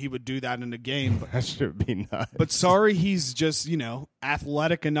doubt he would do that in a game. But, that should be nuts. But sorry, he's just, you know,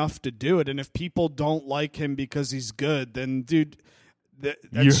 athletic enough to do it. And if people don't like him because he's good, then, dude, that's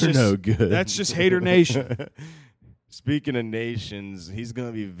You're just, no good. That's just Hater Nation. Speaking of nations, he's going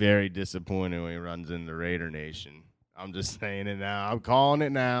to be very disappointed when he runs into Raider Nation. I'm just saying it now. I'm calling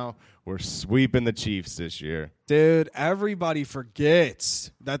it now. We're sweeping the Chiefs this year. Dude, everybody forgets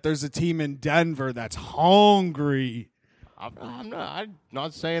that there's a team in Denver that's hungry. I'm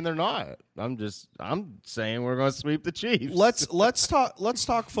not saying they're not. I'm saying we're going to sweep the Chiefs. Let's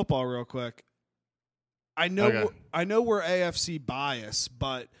talk football real quick. I know we're AFC biased,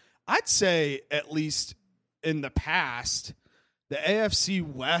 but I'd say at least in the past, the AFC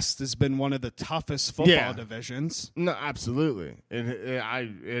West has been one of the toughest football divisions. No, absolutely.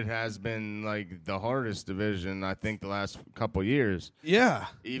 It has been like the hardest division, I think, the last couple years. Yeah.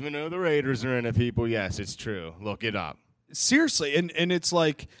 Even though the Raiders are in it, people, yes, it's true. Look it up. Seriously, and it's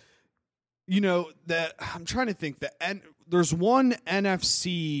like, you know, that I'm trying to think there's one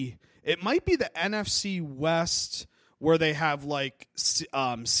NFC. It might be the NFC West where they have like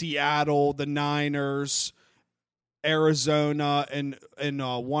Seattle, the Niners, Arizona, and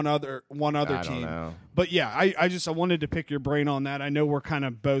one other team. I don't know. But yeah, I wanted to pick your brain on that. I know we're kind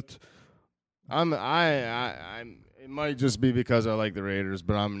of both. I'm it might just be because I like the Raiders,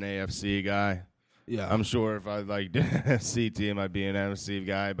 but I'm an AFC guy. Yeah, I'm sure if I liked an NFC team, I'd be an NFC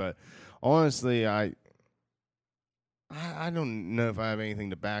guy. But honestly, I don't know if I have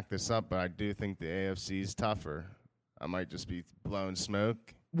anything to back this up, but I do think the AFC is tougher. I might just be blowing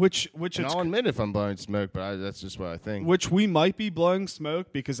smoke. Which and I'll admit if I'm blowing smoke, but that's just what I think. Which we might be blowing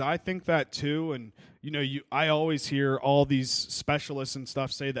smoke, because I think that too. And you know, I always hear all these specialists and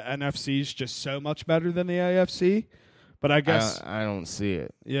stuff say the NFC is just so much better than the AFC. But I guess I don't see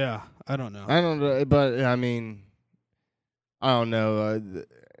it. Yeah, I don't know. I don't know, but I mean, I don't know.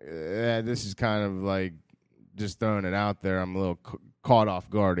 This is kind of like just throwing it out there. I'm a little caught off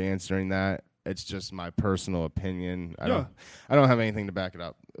guard answering that. It's just my personal opinion. I don't have anything to back it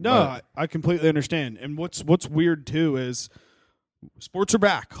up. No, I completely understand. And what's weird too is sports are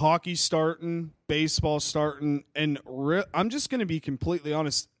back. Hockey's starting, baseball's starting, and I'm just going to be completely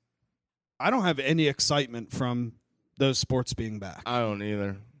honest. I don't have any excitement from those sports being back. I don't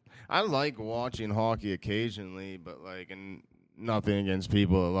either. I like watching hockey occasionally, but like, and nothing against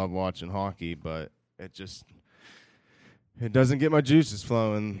people that love watching hockey, but it doesn't get my juices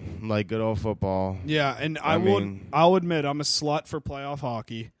flowing like good old football. Yeah, and I'll admit I'm a slut for playoff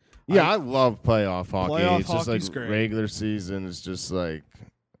hockey. Yeah, I love playoff hockey. Playoff it's just hockey's like great. Regular season is just like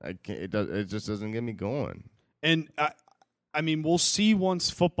it just doesn't get me going. And I mean, we'll see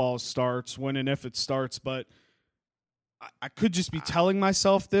once football starts, when and if it starts, but I could just be telling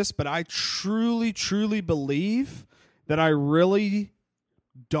myself this, but I truly, truly believe that I really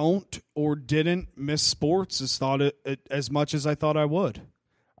don't or didn't miss sports as much as I thought I would.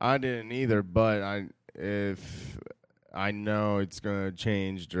 I didn't either, but if I know it's going to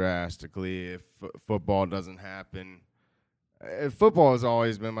change drastically if football doesn't happen. Football has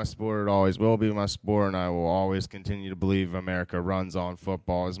always been my sport. It always will be my sport, and I will always continue to believe America runs on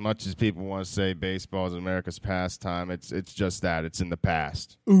football. As much as people want to say baseball is America's pastime, it's just that. It's in the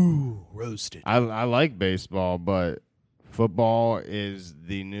past. Ooh, roasted. I like baseball, but football is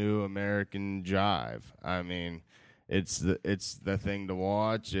the new American jive. I mean, it's the thing to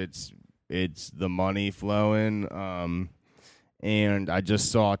watch. It's the money flowing. And I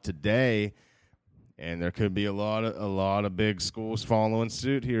just saw today. And there could be a lot of big schools following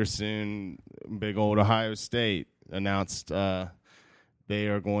suit here soon. Big old Ohio State announced they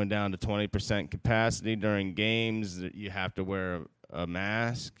are going down to 20% capacity during games. You have to wear a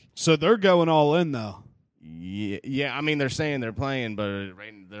mask. So they're going all in, though. Yeah. I mean, they're saying they're playing, but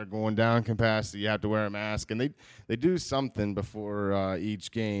they're going down capacity. You have to wear a mask, and they do something before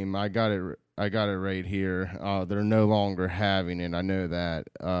each game. I got it right here. They're no longer having it. I know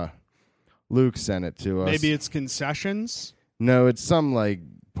that. Luke sent it to us. Maybe it's concessions? No, it's some like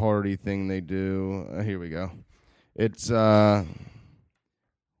party thing they do. Here we go. It's well,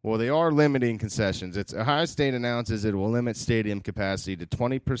 they are limiting concessions. It's Ohio State announces it will limit stadium capacity to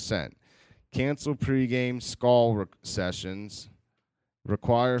 20%, cancel pregame skull sessions,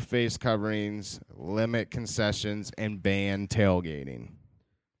 require face coverings, limit concessions, and ban tailgating.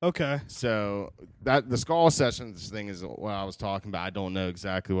 Okay. So that the skull sessions thing is what I was talking about. I don't know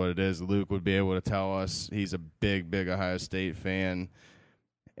exactly what it is. Luke would be able to tell us. He's a big Ohio State fan.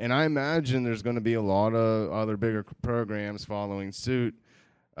 And I imagine there's going to be a lot of other bigger programs following suit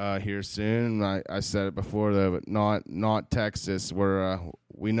here soon. I said it before, though, but not Texas, where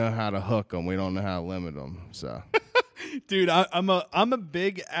we know how to hook them. We don't know how to limit them. So, dude, I'm a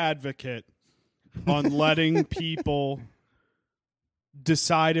big advocate on letting people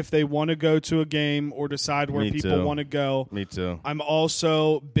decide if they want to go to a game or decide where people want to go. Me too. I'm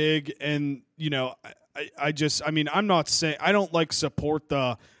also big, and I'm not saying I don't like support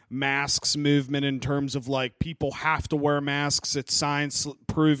the masks movement in terms of like people have to wear masks. It's science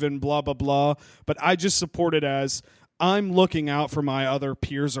proven, blah blah blah. But I just support it as I'm looking out for my other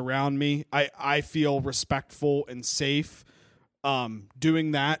peers around me. I feel respectful and safe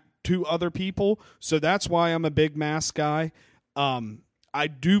doing that to other people. So that's why I'm a big mask guy. I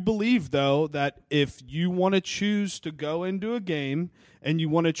do believe, though, that if you want to choose to go into a game and you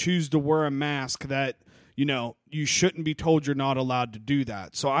want to choose to wear a mask, that, you shouldn't be told you're not allowed to do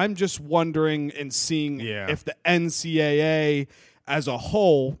that. So I'm just wondering and seeing if the NCAA as a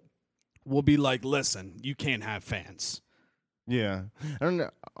whole will be like, listen, you can't have fans. Yeah. And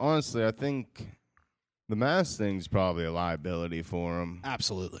honestly, I think the mask thing's probably a liability for them.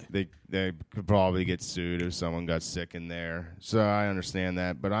 Absolutely. They could probably get sued if someone got sick in there. So I understand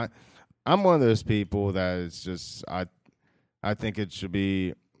that. But I'm one of those people that is just I think it should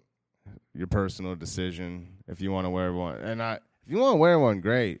be your personal decision if you want to wear one. And if you want to wear one,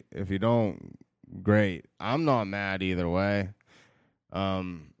 great. If you don't, great. I'm not mad either way. I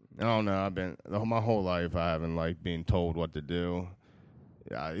don't know. My whole life I haven't liked being told what to do.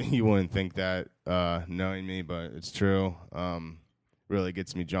 You wouldn't think that knowing me, but it's true. Really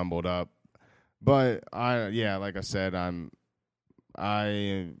gets me jumbled up. But like I said, I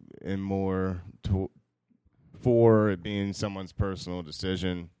am more for it being someone's personal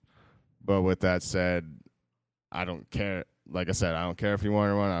decision. But with that said, I don't care. Like I said, I don't care if you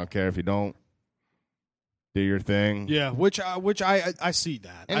wear one. I don't care if you don't. Do your thing. Yeah, which I see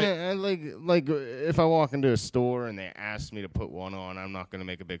that. And like if I walk into a store and they ask me to put one on, I'm not going to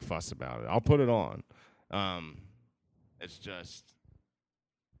make a big fuss about it. I'll put it on. It's just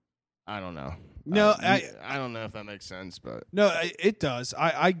I don't know. No, I don't know if that makes sense, but no, it does.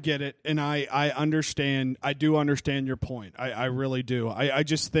 I get it, and I understand. I do understand your point. I really do. I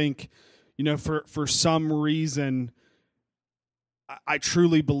just think, for some reason, I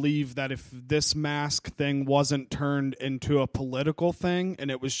truly believe that if this mask thing wasn't turned into a political thing, and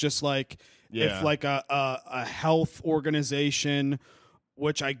it was just like if like a health organization,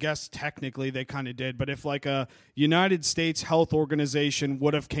 which I guess technically they kind of did, but if like a United States health organization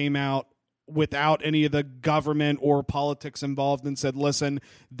would have came out without any of the government or politics involved and said, listen,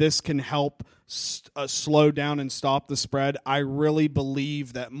 this can help slow down and stop the spread, I really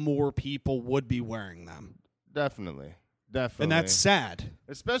believe that more people would be wearing them. Definitely. And that's sad.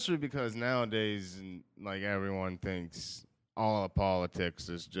 Especially because nowadays, like, everyone thinks all of politics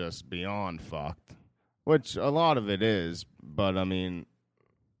is just beyond fucked, which a lot of it is, but, I mean,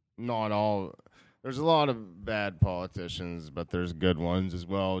 not all. There's a lot of bad politicians, but there's good ones as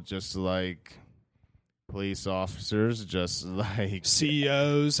well, just like police officers, just like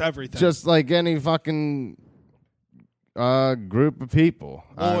CEOs, everything. Just like any fucking Group of people.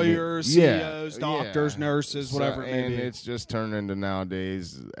 Lawyers, CEOs, doctors, nurses, whatever it may and be. it's just turned into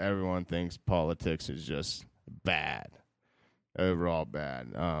nowadays everyone thinks politics is just bad. Overall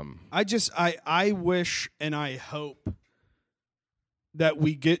bad. I wish and I hope that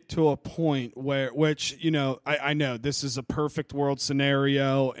we get to a point which, I know this is a perfect world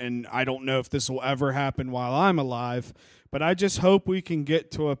scenario, and I don't know if this will ever happen while I'm alive, but I just hope we can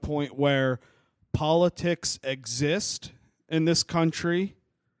get to a point where politics exist in this country,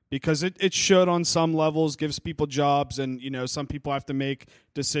 because it should on some levels, gives people jobs, and some people have to make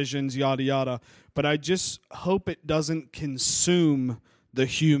decisions, yada yada, but I just hope it doesn't consume the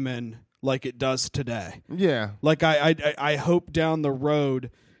human like it does today. Yeah. Like I hope down the road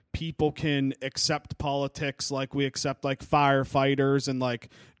people can accept politics like we accept like firefighters and like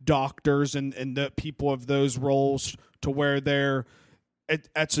doctors and the people of those roles, to where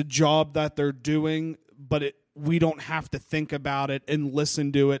it's a job that they're doing, but we don't have to think about it and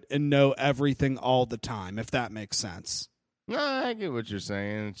listen to it and know everything all the time, if that makes sense. No, I get what you're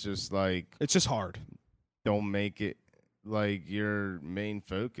saying. It's just hard. Don't make it like your main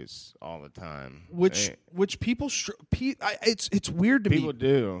focus all the time. Which people it's weird to me. People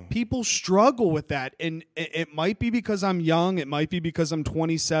do. People struggle with that, and it might be because I'm young, it might be because I'm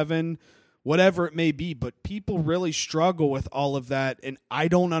 27, whatever it may be, but people really struggle with all of that, and I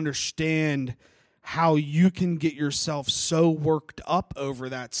don't understand how you can get yourself so worked up over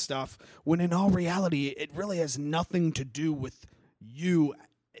that stuff when in all reality it really has nothing to do with you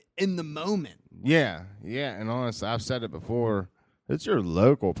in the moment. Yeah, and honestly, I've said it before, it's your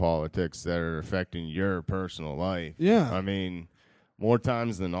local politics that are affecting your personal life. Yeah. I mean, more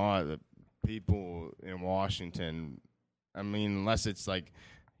times than not, the people in Washington, I mean, unless it's like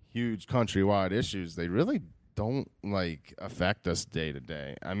huge countrywide issues, they really don't like affect us day to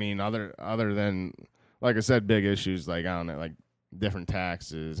day. I mean, other than, like I said, big issues like, I don't know, like different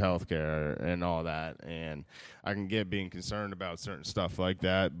taxes, healthcare, and all that. And I can get being concerned about certain stuff like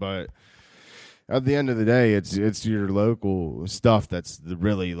that, but at the end of the day, it's your local stuff that's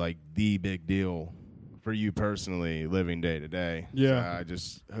really like the big deal for you personally living day to day. Yeah. So I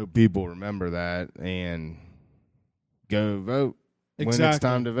just hope people remember that and go vote when it's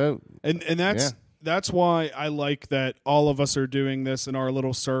time to vote. And that's why I like that all of us are doing this in our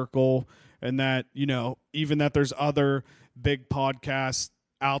little circle, and that, even that there's other big podcasts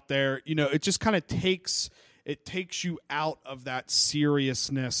out there, it just kind of takes you out of that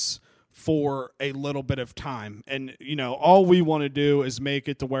seriousness for a little bit of time. And, all we want to do is make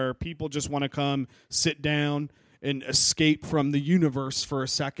it to where people just want to come sit down and escape from the universe for a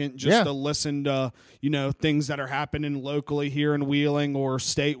second, just to listen to, things that are happening locally here in Wheeling or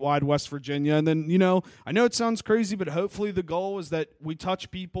statewide West Virginia. And then, I know it sounds crazy, but hopefully the goal is that we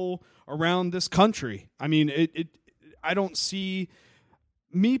touch people around this country. I mean, I don't see,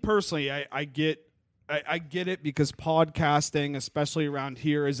 me personally, I get it, because podcasting, especially around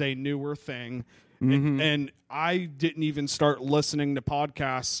here, is a newer thing. Mm-hmm. And I didn't even start listening to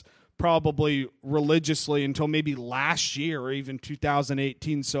podcasts probably religiously until maybe last year or even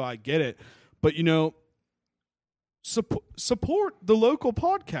 2018. So I get it. But, support the local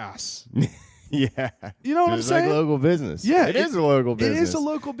podcasts. Yeah. You know what I'm saying? It's like local business. Yeah. It is a local business. It is a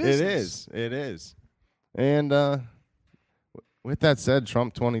local business. It is. And with that said,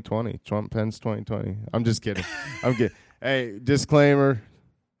 Trump 2020, Trump Pence 2020. I'm just kidding. I'm kidding. Hey, disclaimer,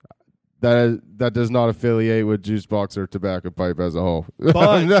 that does not affiliate with Juice Box or Tobacco Pipe as a whole.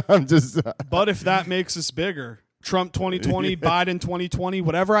 But, I'm just. But if that makes us bigger, Trump 2020, Biden 2020,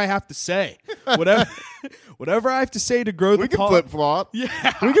 whatever I have to say, whatever I have to say to grow the. We can flip flop.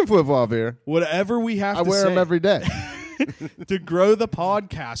 Yeah, we can flip flop here. Whatever we have to say. I wear them every day. To grow the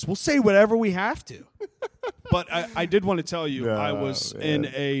podcast, we'll say whatever we have to. But I did want to tell you, I was in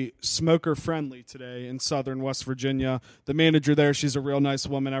a smoker friendly today in southern West Virginia. The manager there, she's a real nice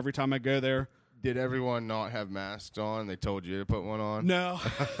woman. Every time I go there. Did everyone not have masks on? They told you to put one on? No.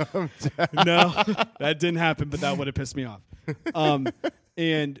 No, that didn't happen, but that would have pissed me off.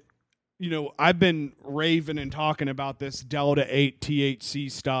 And, I've been raving and talking about this Delta 8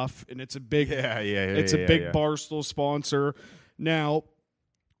 THC stuff, and it's a big, it's a big Barstool sponsor. Now,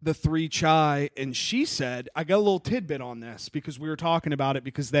 the 3 Chai, and she said, I got a little tidbit on this because we were talking about it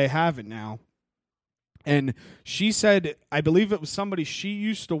because they have it now. And she said, I believe it was somebody she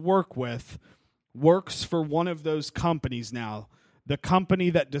used to work with, works for one of those companies now, the company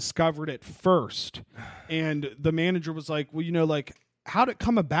that discovered it first. And the manager was like, well, how'd it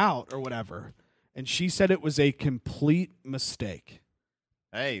come about or whatever? And she said it was a complete mistake.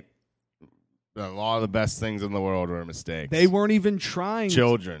 Hey, a lot of the best things in the world were mistakes. They weren't even trying.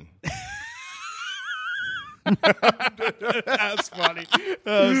 Children. That's funny.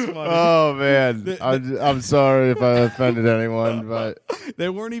 That's funny. Oh man, I'm sorry if I offended anyone, but They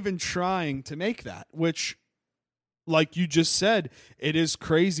weren't even trying to make that, which, like you just said, it is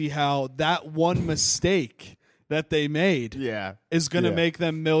crazy how that one mistake that they made is going to make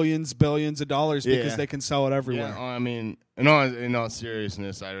them millions, billions of dollars because they can sell it everywhere. Yeah, I mean, in all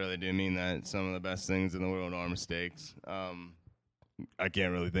seriousness, I really do mean that. Some of the best things in the world are mistakes. I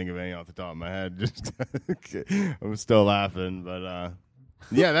can't really think of any off the top of my head. Just I'm still laughing, but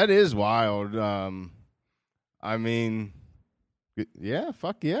yeah, that is wild. I mean, yeah,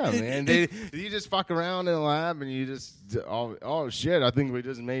 fuck yeah, man. You just fuck around in a lab and you just oh shit, I think we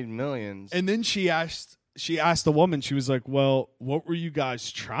just made millions. And then she asked the woman, she was like, well, what were you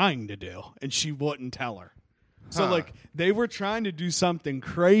guys trying to do? And she wouldn't tell her. So like they were trying to do something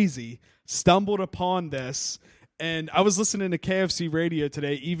crazy, stumbled upon this. And I was listening to KFC radio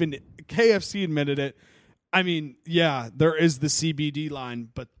today. Even KFC admitted it. I mean, yeah, there is the CBD line,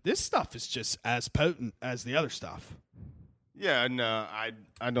 but this stuff is just as potent as the other stuff. Yeah, no,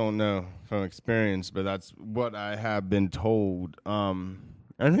 I don't know from experience, but that's what I have been told. And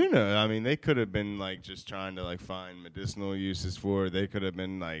who knows? I mean, they could have been like just trying to like find medicinal uses for it. They could have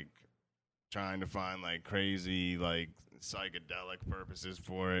been like trying to find like crazy like psychedelic purposes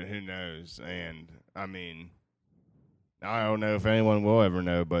for it. Who knows? And I mean, I don't know if anyone will ever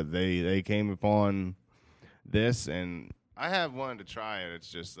know, but they came upon this, and I have wanted to try it. It's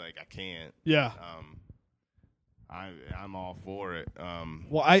just like I can't. Yeah. I'm all for it.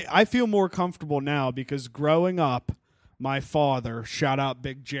 Well, I feel more comfortable now because growing up, my father, shout out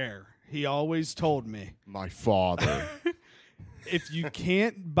Big Jer, he always told me, my father, if you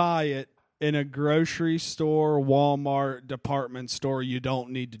can't buy it in a grocery store, Walmart, department store, you don't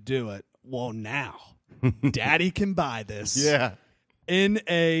need to do it. Well, now. Daddy can buy this in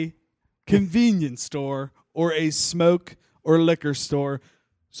a convenience store or a smoke or liquor store.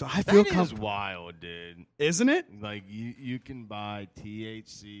 So I feel comfortable. That is wild, dude. Isn't it? Like you can buy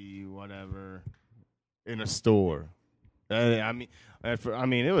THC, whatever, in a store. I mean,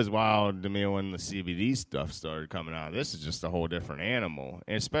 it was wild to me when the CBD stuff started coming out. This is just a whole different animal,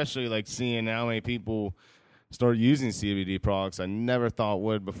 and especially like seeing how many people start using CBD products I never thought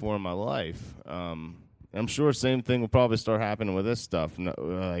would before in my life. I'm sure same thing will probably start happening with this stuff. No,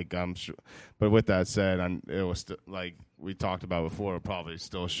 like I'm sure, but with that said, it was like we talked about before. It'll probably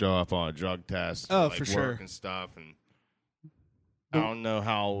still show up on a drug test. Oh, like for work sure. And stuff. And I don't know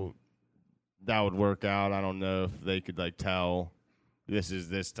how that would work out. I don't know if they could like tell this is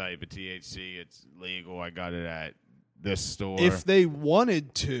this type of THC. It's legal. I got it at this store. If they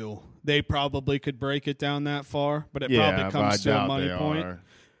wanted to, they probably could break it down that far, but it probably comes to a money point.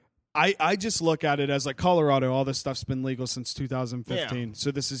 I just look at it as like Colorado, all this stuff's been legal since 2015.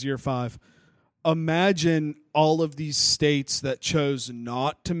 So this is year 5. Imagine all of these states that chose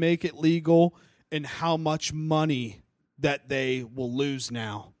not to make it legal and how much money that they will lose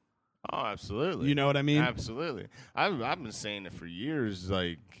now. Oh, absolutely. You know what I mean? Absolutely. I've been saying it for years,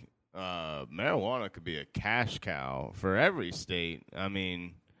 like marijuana could be a cash cow for every state. I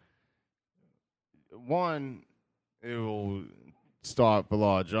mean, one, it will stop a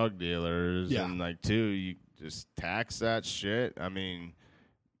lot of drug dealers, and like 2, you just tax that shit. I mean,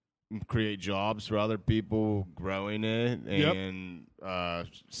 create jobs for other people growing it and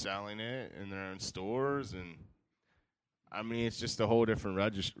selling it in their own stores, and I mean it's just a whole different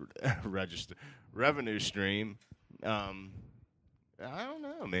revenue stream. I don't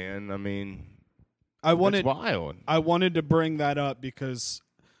know, man. I mean, it's wild. I wanted to bring that up because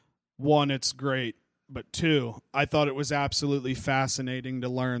 1, it's great. But 2, I thought it was absolutely fascinating to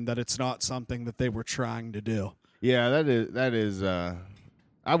learn that it's not something that they were trying to do. Yeah, that is. I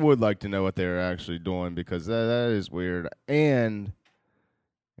would like to know what they were actually doing because that is weird. And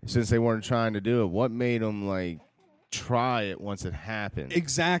since they weren't trying to do it, what made them like try it once it happened?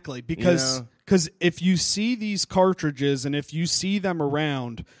 Exactly, because if you see these cartridges and if you see them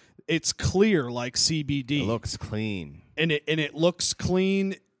around, it's clear like CBD. It looks clean, and it looks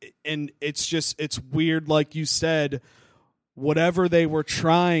clean. And it's weird, like you said, whatever they were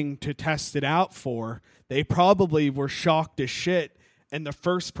trying to test it out for, they probably were shocked as shit. And the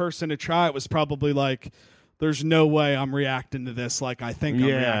first person to try it was probably like, there's no way I'm reacting to this like I think I'm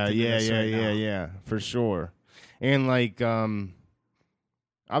reacting to this right now. Yeah, for sure. And like, I've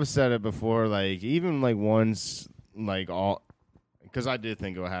said it before, like even like once, like all, because I did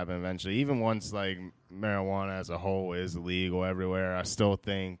think it would happen eventually. Even once like marijuana as a whole is legal everywhere, I still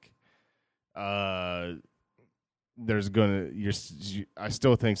think I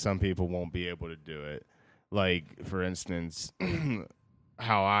still think some people won't be able to do it. Like for instance,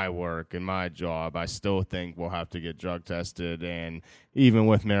 how I work in my job, I still think we'll have to get drug tested. And even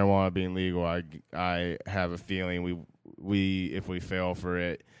with marijuana being legal, I have a feeling we if we fail for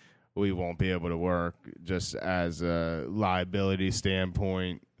it, we won't be able to work just as a liability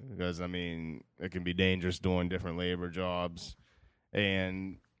standpoint, because, I mean, it can be dangerous doing different labor jobs.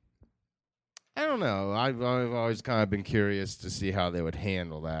 And I don't know. I've always kind of been curious to see how they would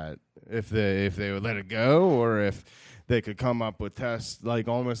handle that, if they would let it go, or if they could come up with tests like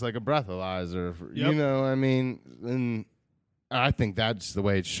almost like a breathalyzer. Yep. You know, I mean, and I think that's the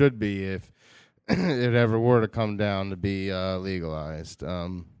way it should be if it ever were to come down to be legalized.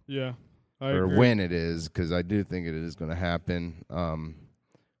 Yeah, I or agree. when it is, because I do think it is going to happen.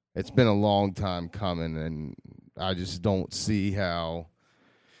 It's been a long time coming, and I just don't see how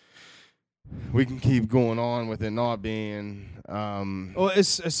we can keep going on with it not being. Well,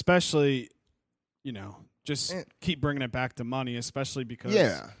 it's especially, just keep bringing it back to money, especially because,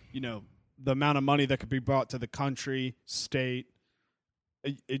 the amount of money that could be brought to the country, state,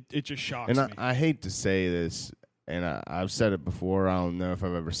 it just shocks and me. I hate to say this, and I've said it before. I don't know if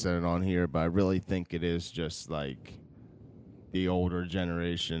I've ever said it on here, but I really think it is just like the older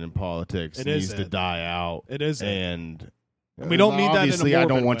generation in politics needs to die out. It is. And we don't need that in a obviously, I don't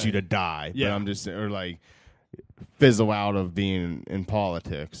morbid want way. you to die, Yeah. but I'm just, or like fizzle out of being in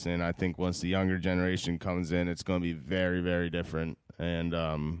politics. And I think once the younger generation comes in, it's going to be very, very different.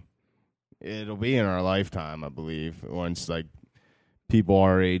 And it'll be in our lifetime, I believe, once like people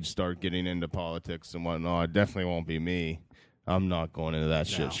our age start getting into politics and whatnot. It definitely won't be me. I'm not going into that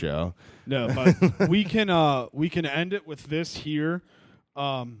shit show. No, but we can end it with this here.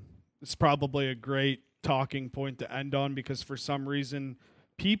 It's probably a great talking point to end on, because for some reason,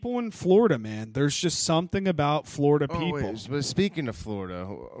 people in Florida, man, there's just something about Florida people. But speaking of Florida,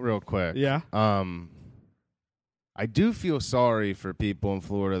 real quick, Yeah. I do feel sorry for people in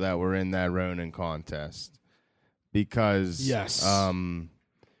Florida that were in that Ronin contest, because Yes.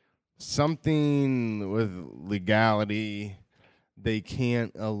 Something with legality, they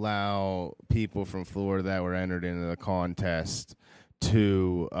can't allow people from Florida that were entered into the contest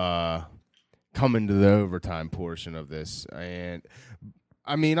to come into the overtime portion of this. And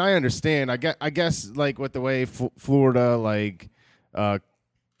I mean, I understand. I guess like with the way Florida like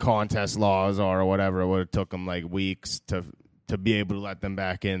contest laws are or whatever, it would have took them like weeks to be able to let them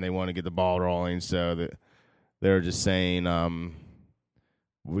back in. They want to get the ball rolling, so that they're just saying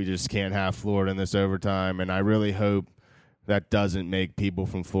we just can't have Florida in this overtime. And I really hope that doesn't make people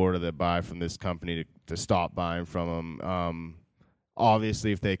from Florida that buy from this company to stop buying from them.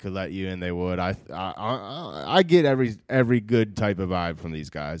 Obviously, if they could let you in, they would. I get every good type of vibe from these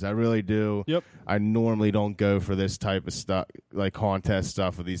guys. I really do. Yep. I normally don't go for this type of stuff, like contest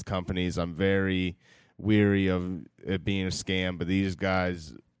stuff with these companies. I'm very weary of it being a scam, but these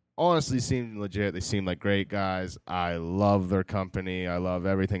guys honestly seem legit. They seem like great guys. I love their company. I love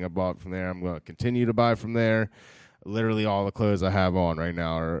everything I bought from there. I'm going to continue to buy from there. Literally all the clothes I have on right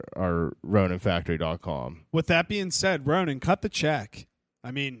now are RoninFactory.com. With that being said, Ronin, cut the check. I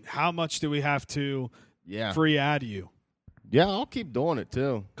mean, how much do we have to free ad you? Yeah, I'll keep doing it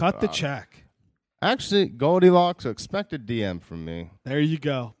too. Cut the check. Actually, Goldilocks, expect a DM from me. There you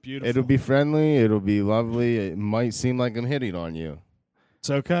go. Beautiful. It'll be friendly. It'll be lovely. It might seem like I'm hitting on you.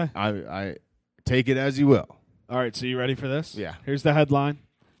 It's okay. I take it as you will. All right, so you ready for this? Yeah. Here's the headline.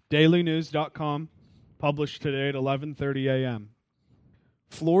 DailyNews.com, published today at 11:30 a.m.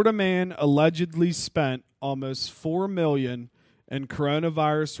 Florida man allegedly spent almost $4 million in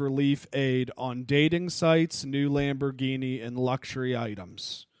coronavirus relief aid on dating sites, new Lamborghini, and luxury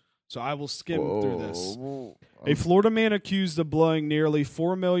items. So I will skim through this. A Florida man accused of blowing nearly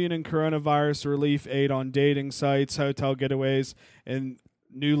 $4 million in coronavirus relief aid on dating sites, hotel getaways, and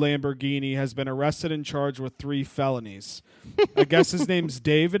new Lamborghini has been arrested and charged with 3 felonies. I guess his name's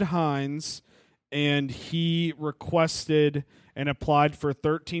David Hines, and he requested and applied for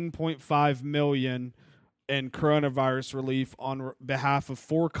 $13.5 million in coronavirus relief on behalf of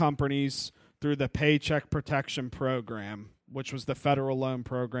 4 companies through the Paycheck Protection Program, which was the federal loan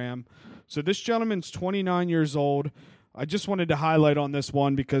program. So this gentleman's 29 years old. I just wanted to highlight on this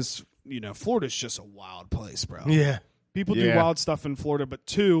one because, Florida's just a wild place, bro. Yeah. People do wild stuff in Florida, but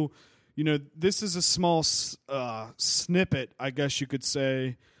 2, this is a small snippet, I guess you could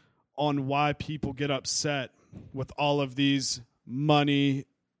say, on why people get upset with all of these money-hungry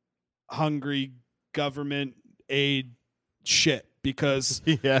government aid shit. Because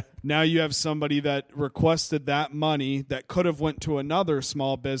now you have somebody that requested that money that could have went to another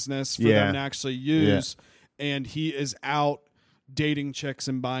small business for them to actually use, and he is out dating chicks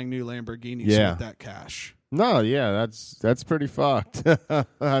and buying new Lamborghinis with that cash. No, yeah, that's pretty fucked.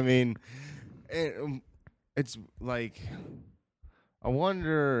 I mean, it's like I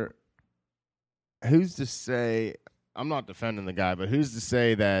wonder who's to say. I'm not defending the guy, but who's to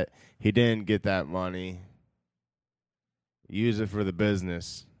say that he didn't get that money, use it for the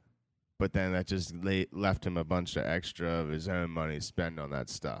business, but then that just left him a bunch of extra of his own money to spend on that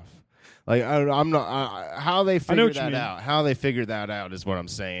stuff. Like I'm not how they figured that out. How they figured that out is what I'm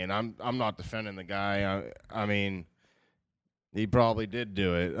saying. I'm not defending the guy. I mean, he probably did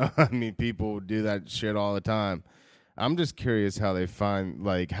do it. I mean, people do that shit all the time. I'm just curious how they find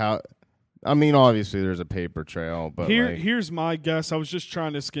like how. I mean, obviously there's a paper trail, but here's my guess. I was just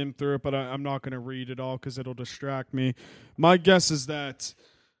trying to skim through it, but I'm not going to read it all because it'll distract me. My guess is that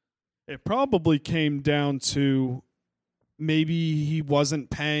it probably came down to maybe he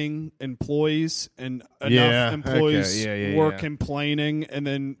wasn't paying employees and enough employees were complaining, and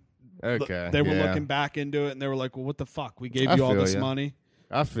then they were looking back into it and they were like, well, what the fuck? We gave you all this money.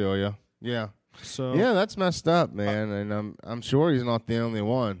 I feel you. Yeah. So yeah, that's messed up, man. And I'm sure he's not the only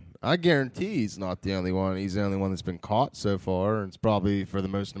one. I guarantee he's not the only one. He's the only one that's been caught so far, and it's probably for the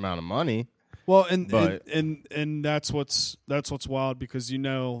most amount of money. Well, and that's what's wild, because he's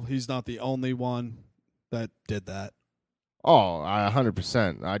not the only one that did that. Oh,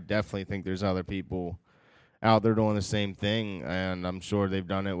 100%. I definitely think there's other people out there doing the same thing, and I'm sure they've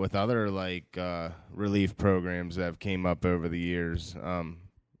done it with other relief programs that have came up over the years.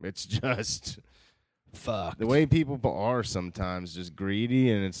 It's just fuck the way people are sometimes, just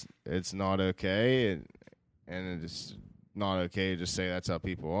greedy, and it's not okay, and it's not okay to just say that's how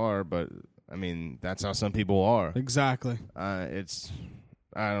people are. But I mean, that's how some people are. Exactly. I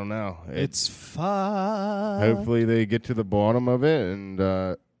don't know. It's fuck. Hopefully they get to the bottom of it, and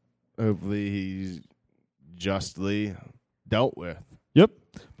hopefully he's justly dealt with. Yep.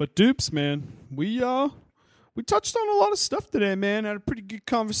 But Dupes, man, we touched on a lot of stuff today, man. Had a pretty good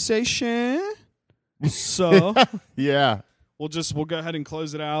conversation. So yeah, we'll go ahead and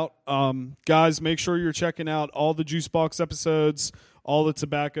close it out. Guys, make sure you're checking out all the Juice Box episodes, all the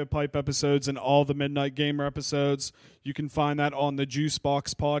Tobacco Pipe episodes, and all the Midnight Gamer episodes. You can find that on the Juice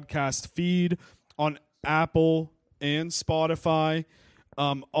Box podcast feed on Apple and Spotify.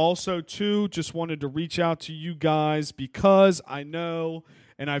 Also, too, just wanted to reach out to you guys because I know,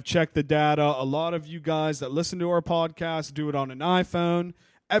 and I've checked the data, a lot of you guys that listen to our podcast do it on an iPhone.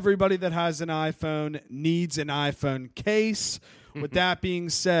 Everybody that has an iPhone needs an iPhone case. With that being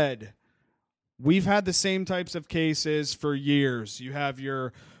said, we've had the same types of cases for years. You have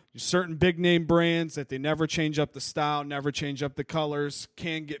your certain big name brands that they never change up the style, never change up the colors,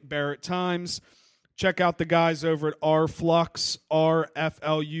 can get bare at times. Check out the guys over at rflux, rflux.co,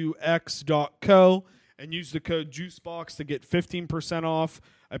 and use the code JUICEBOX to get 15% off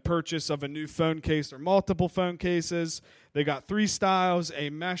a purchase of a new phone case or multiple phone cases. They got 3 styles: a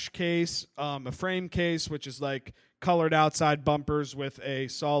mesh case, a frame case, which is like colored outside bumpers with a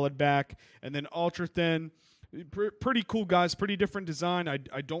solid back, and then ultra thin. Pretty cool, guys. Pretty different design.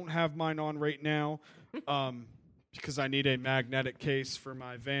 I don't have mine on right now because I need a magnetic case for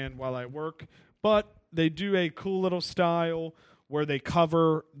my van while I work. But they do a cool little style where they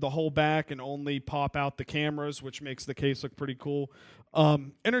cover the whole back and only pop out the cameras, which makes the case look pretty cool.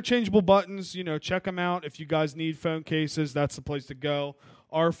 Interchangeable buttons, check them out. If you guys need phone cases, that's the place to go.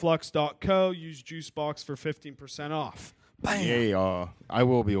 rflux.co, use JuiceBox for 15% off. Bam. Yeah, I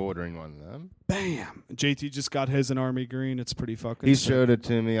will be ordering one of them. Bam. JT just got his in Army Green. It's pretty fucking He sick. showed it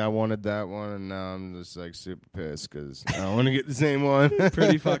to me. I wanted that one, and now I'm just super pissed because I don't want to get the same one.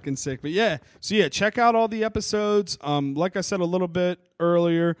 Pretty fucking sick. But yeah, so check out all the episodes. Like I said a little bit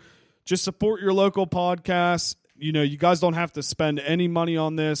earlier, just support your local podcasts. You guys don't have to spend any money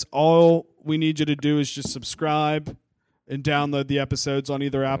on this. All we need you to do is just subscribe and download the episodes on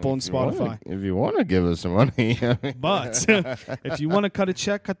either Apple and Spotify. If you want to give us some money. But if you want to cut a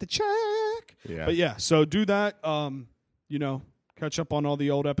check, cut the check. Yeah. But yeah, so do that. Catch up on all the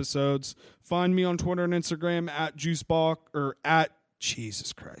old episodes. Find me on Twitter and Instagram at JuiceBox or at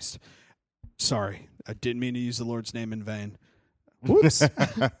Jesus Christ. Sorry, I didn't mean to use the Lord's name in vain. Whoops.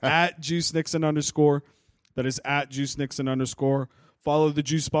 At JuiceNixon_. That is at JuiceNixon_. Follow the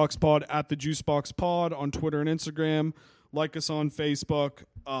JuiceBox Pod at the JuiceBox Pod on Twitter and Instagram. Like us on Facebook.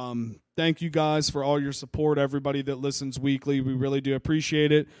 Thank you guys for all your support, everybody that listens weekly. We really do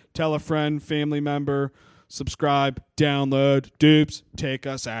appreciate it. Tell a friend, family member, subscribe, download. Dupes, take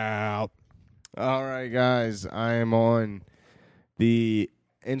us out. All right, guys. I am on the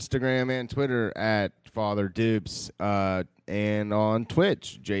Instagram and Twitter at Father Dupes and on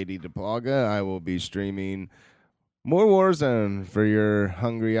Twitch, JD DePlaga. I will be streaming more Warzone for your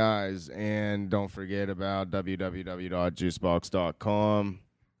hungry eyes. And don't forget about www.juicebox.com.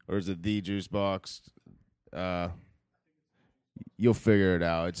 Or is it the Juicebox? You'll figure it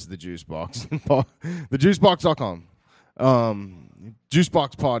out. It's the Juicebox. Thejuicebox.com.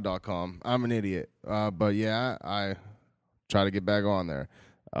 Juiceboxpod.com. I'm an idiot. But yeah, I try to get back on there.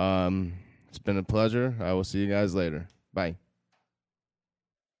 It's been a pleasure. I will see you guys later. Bye.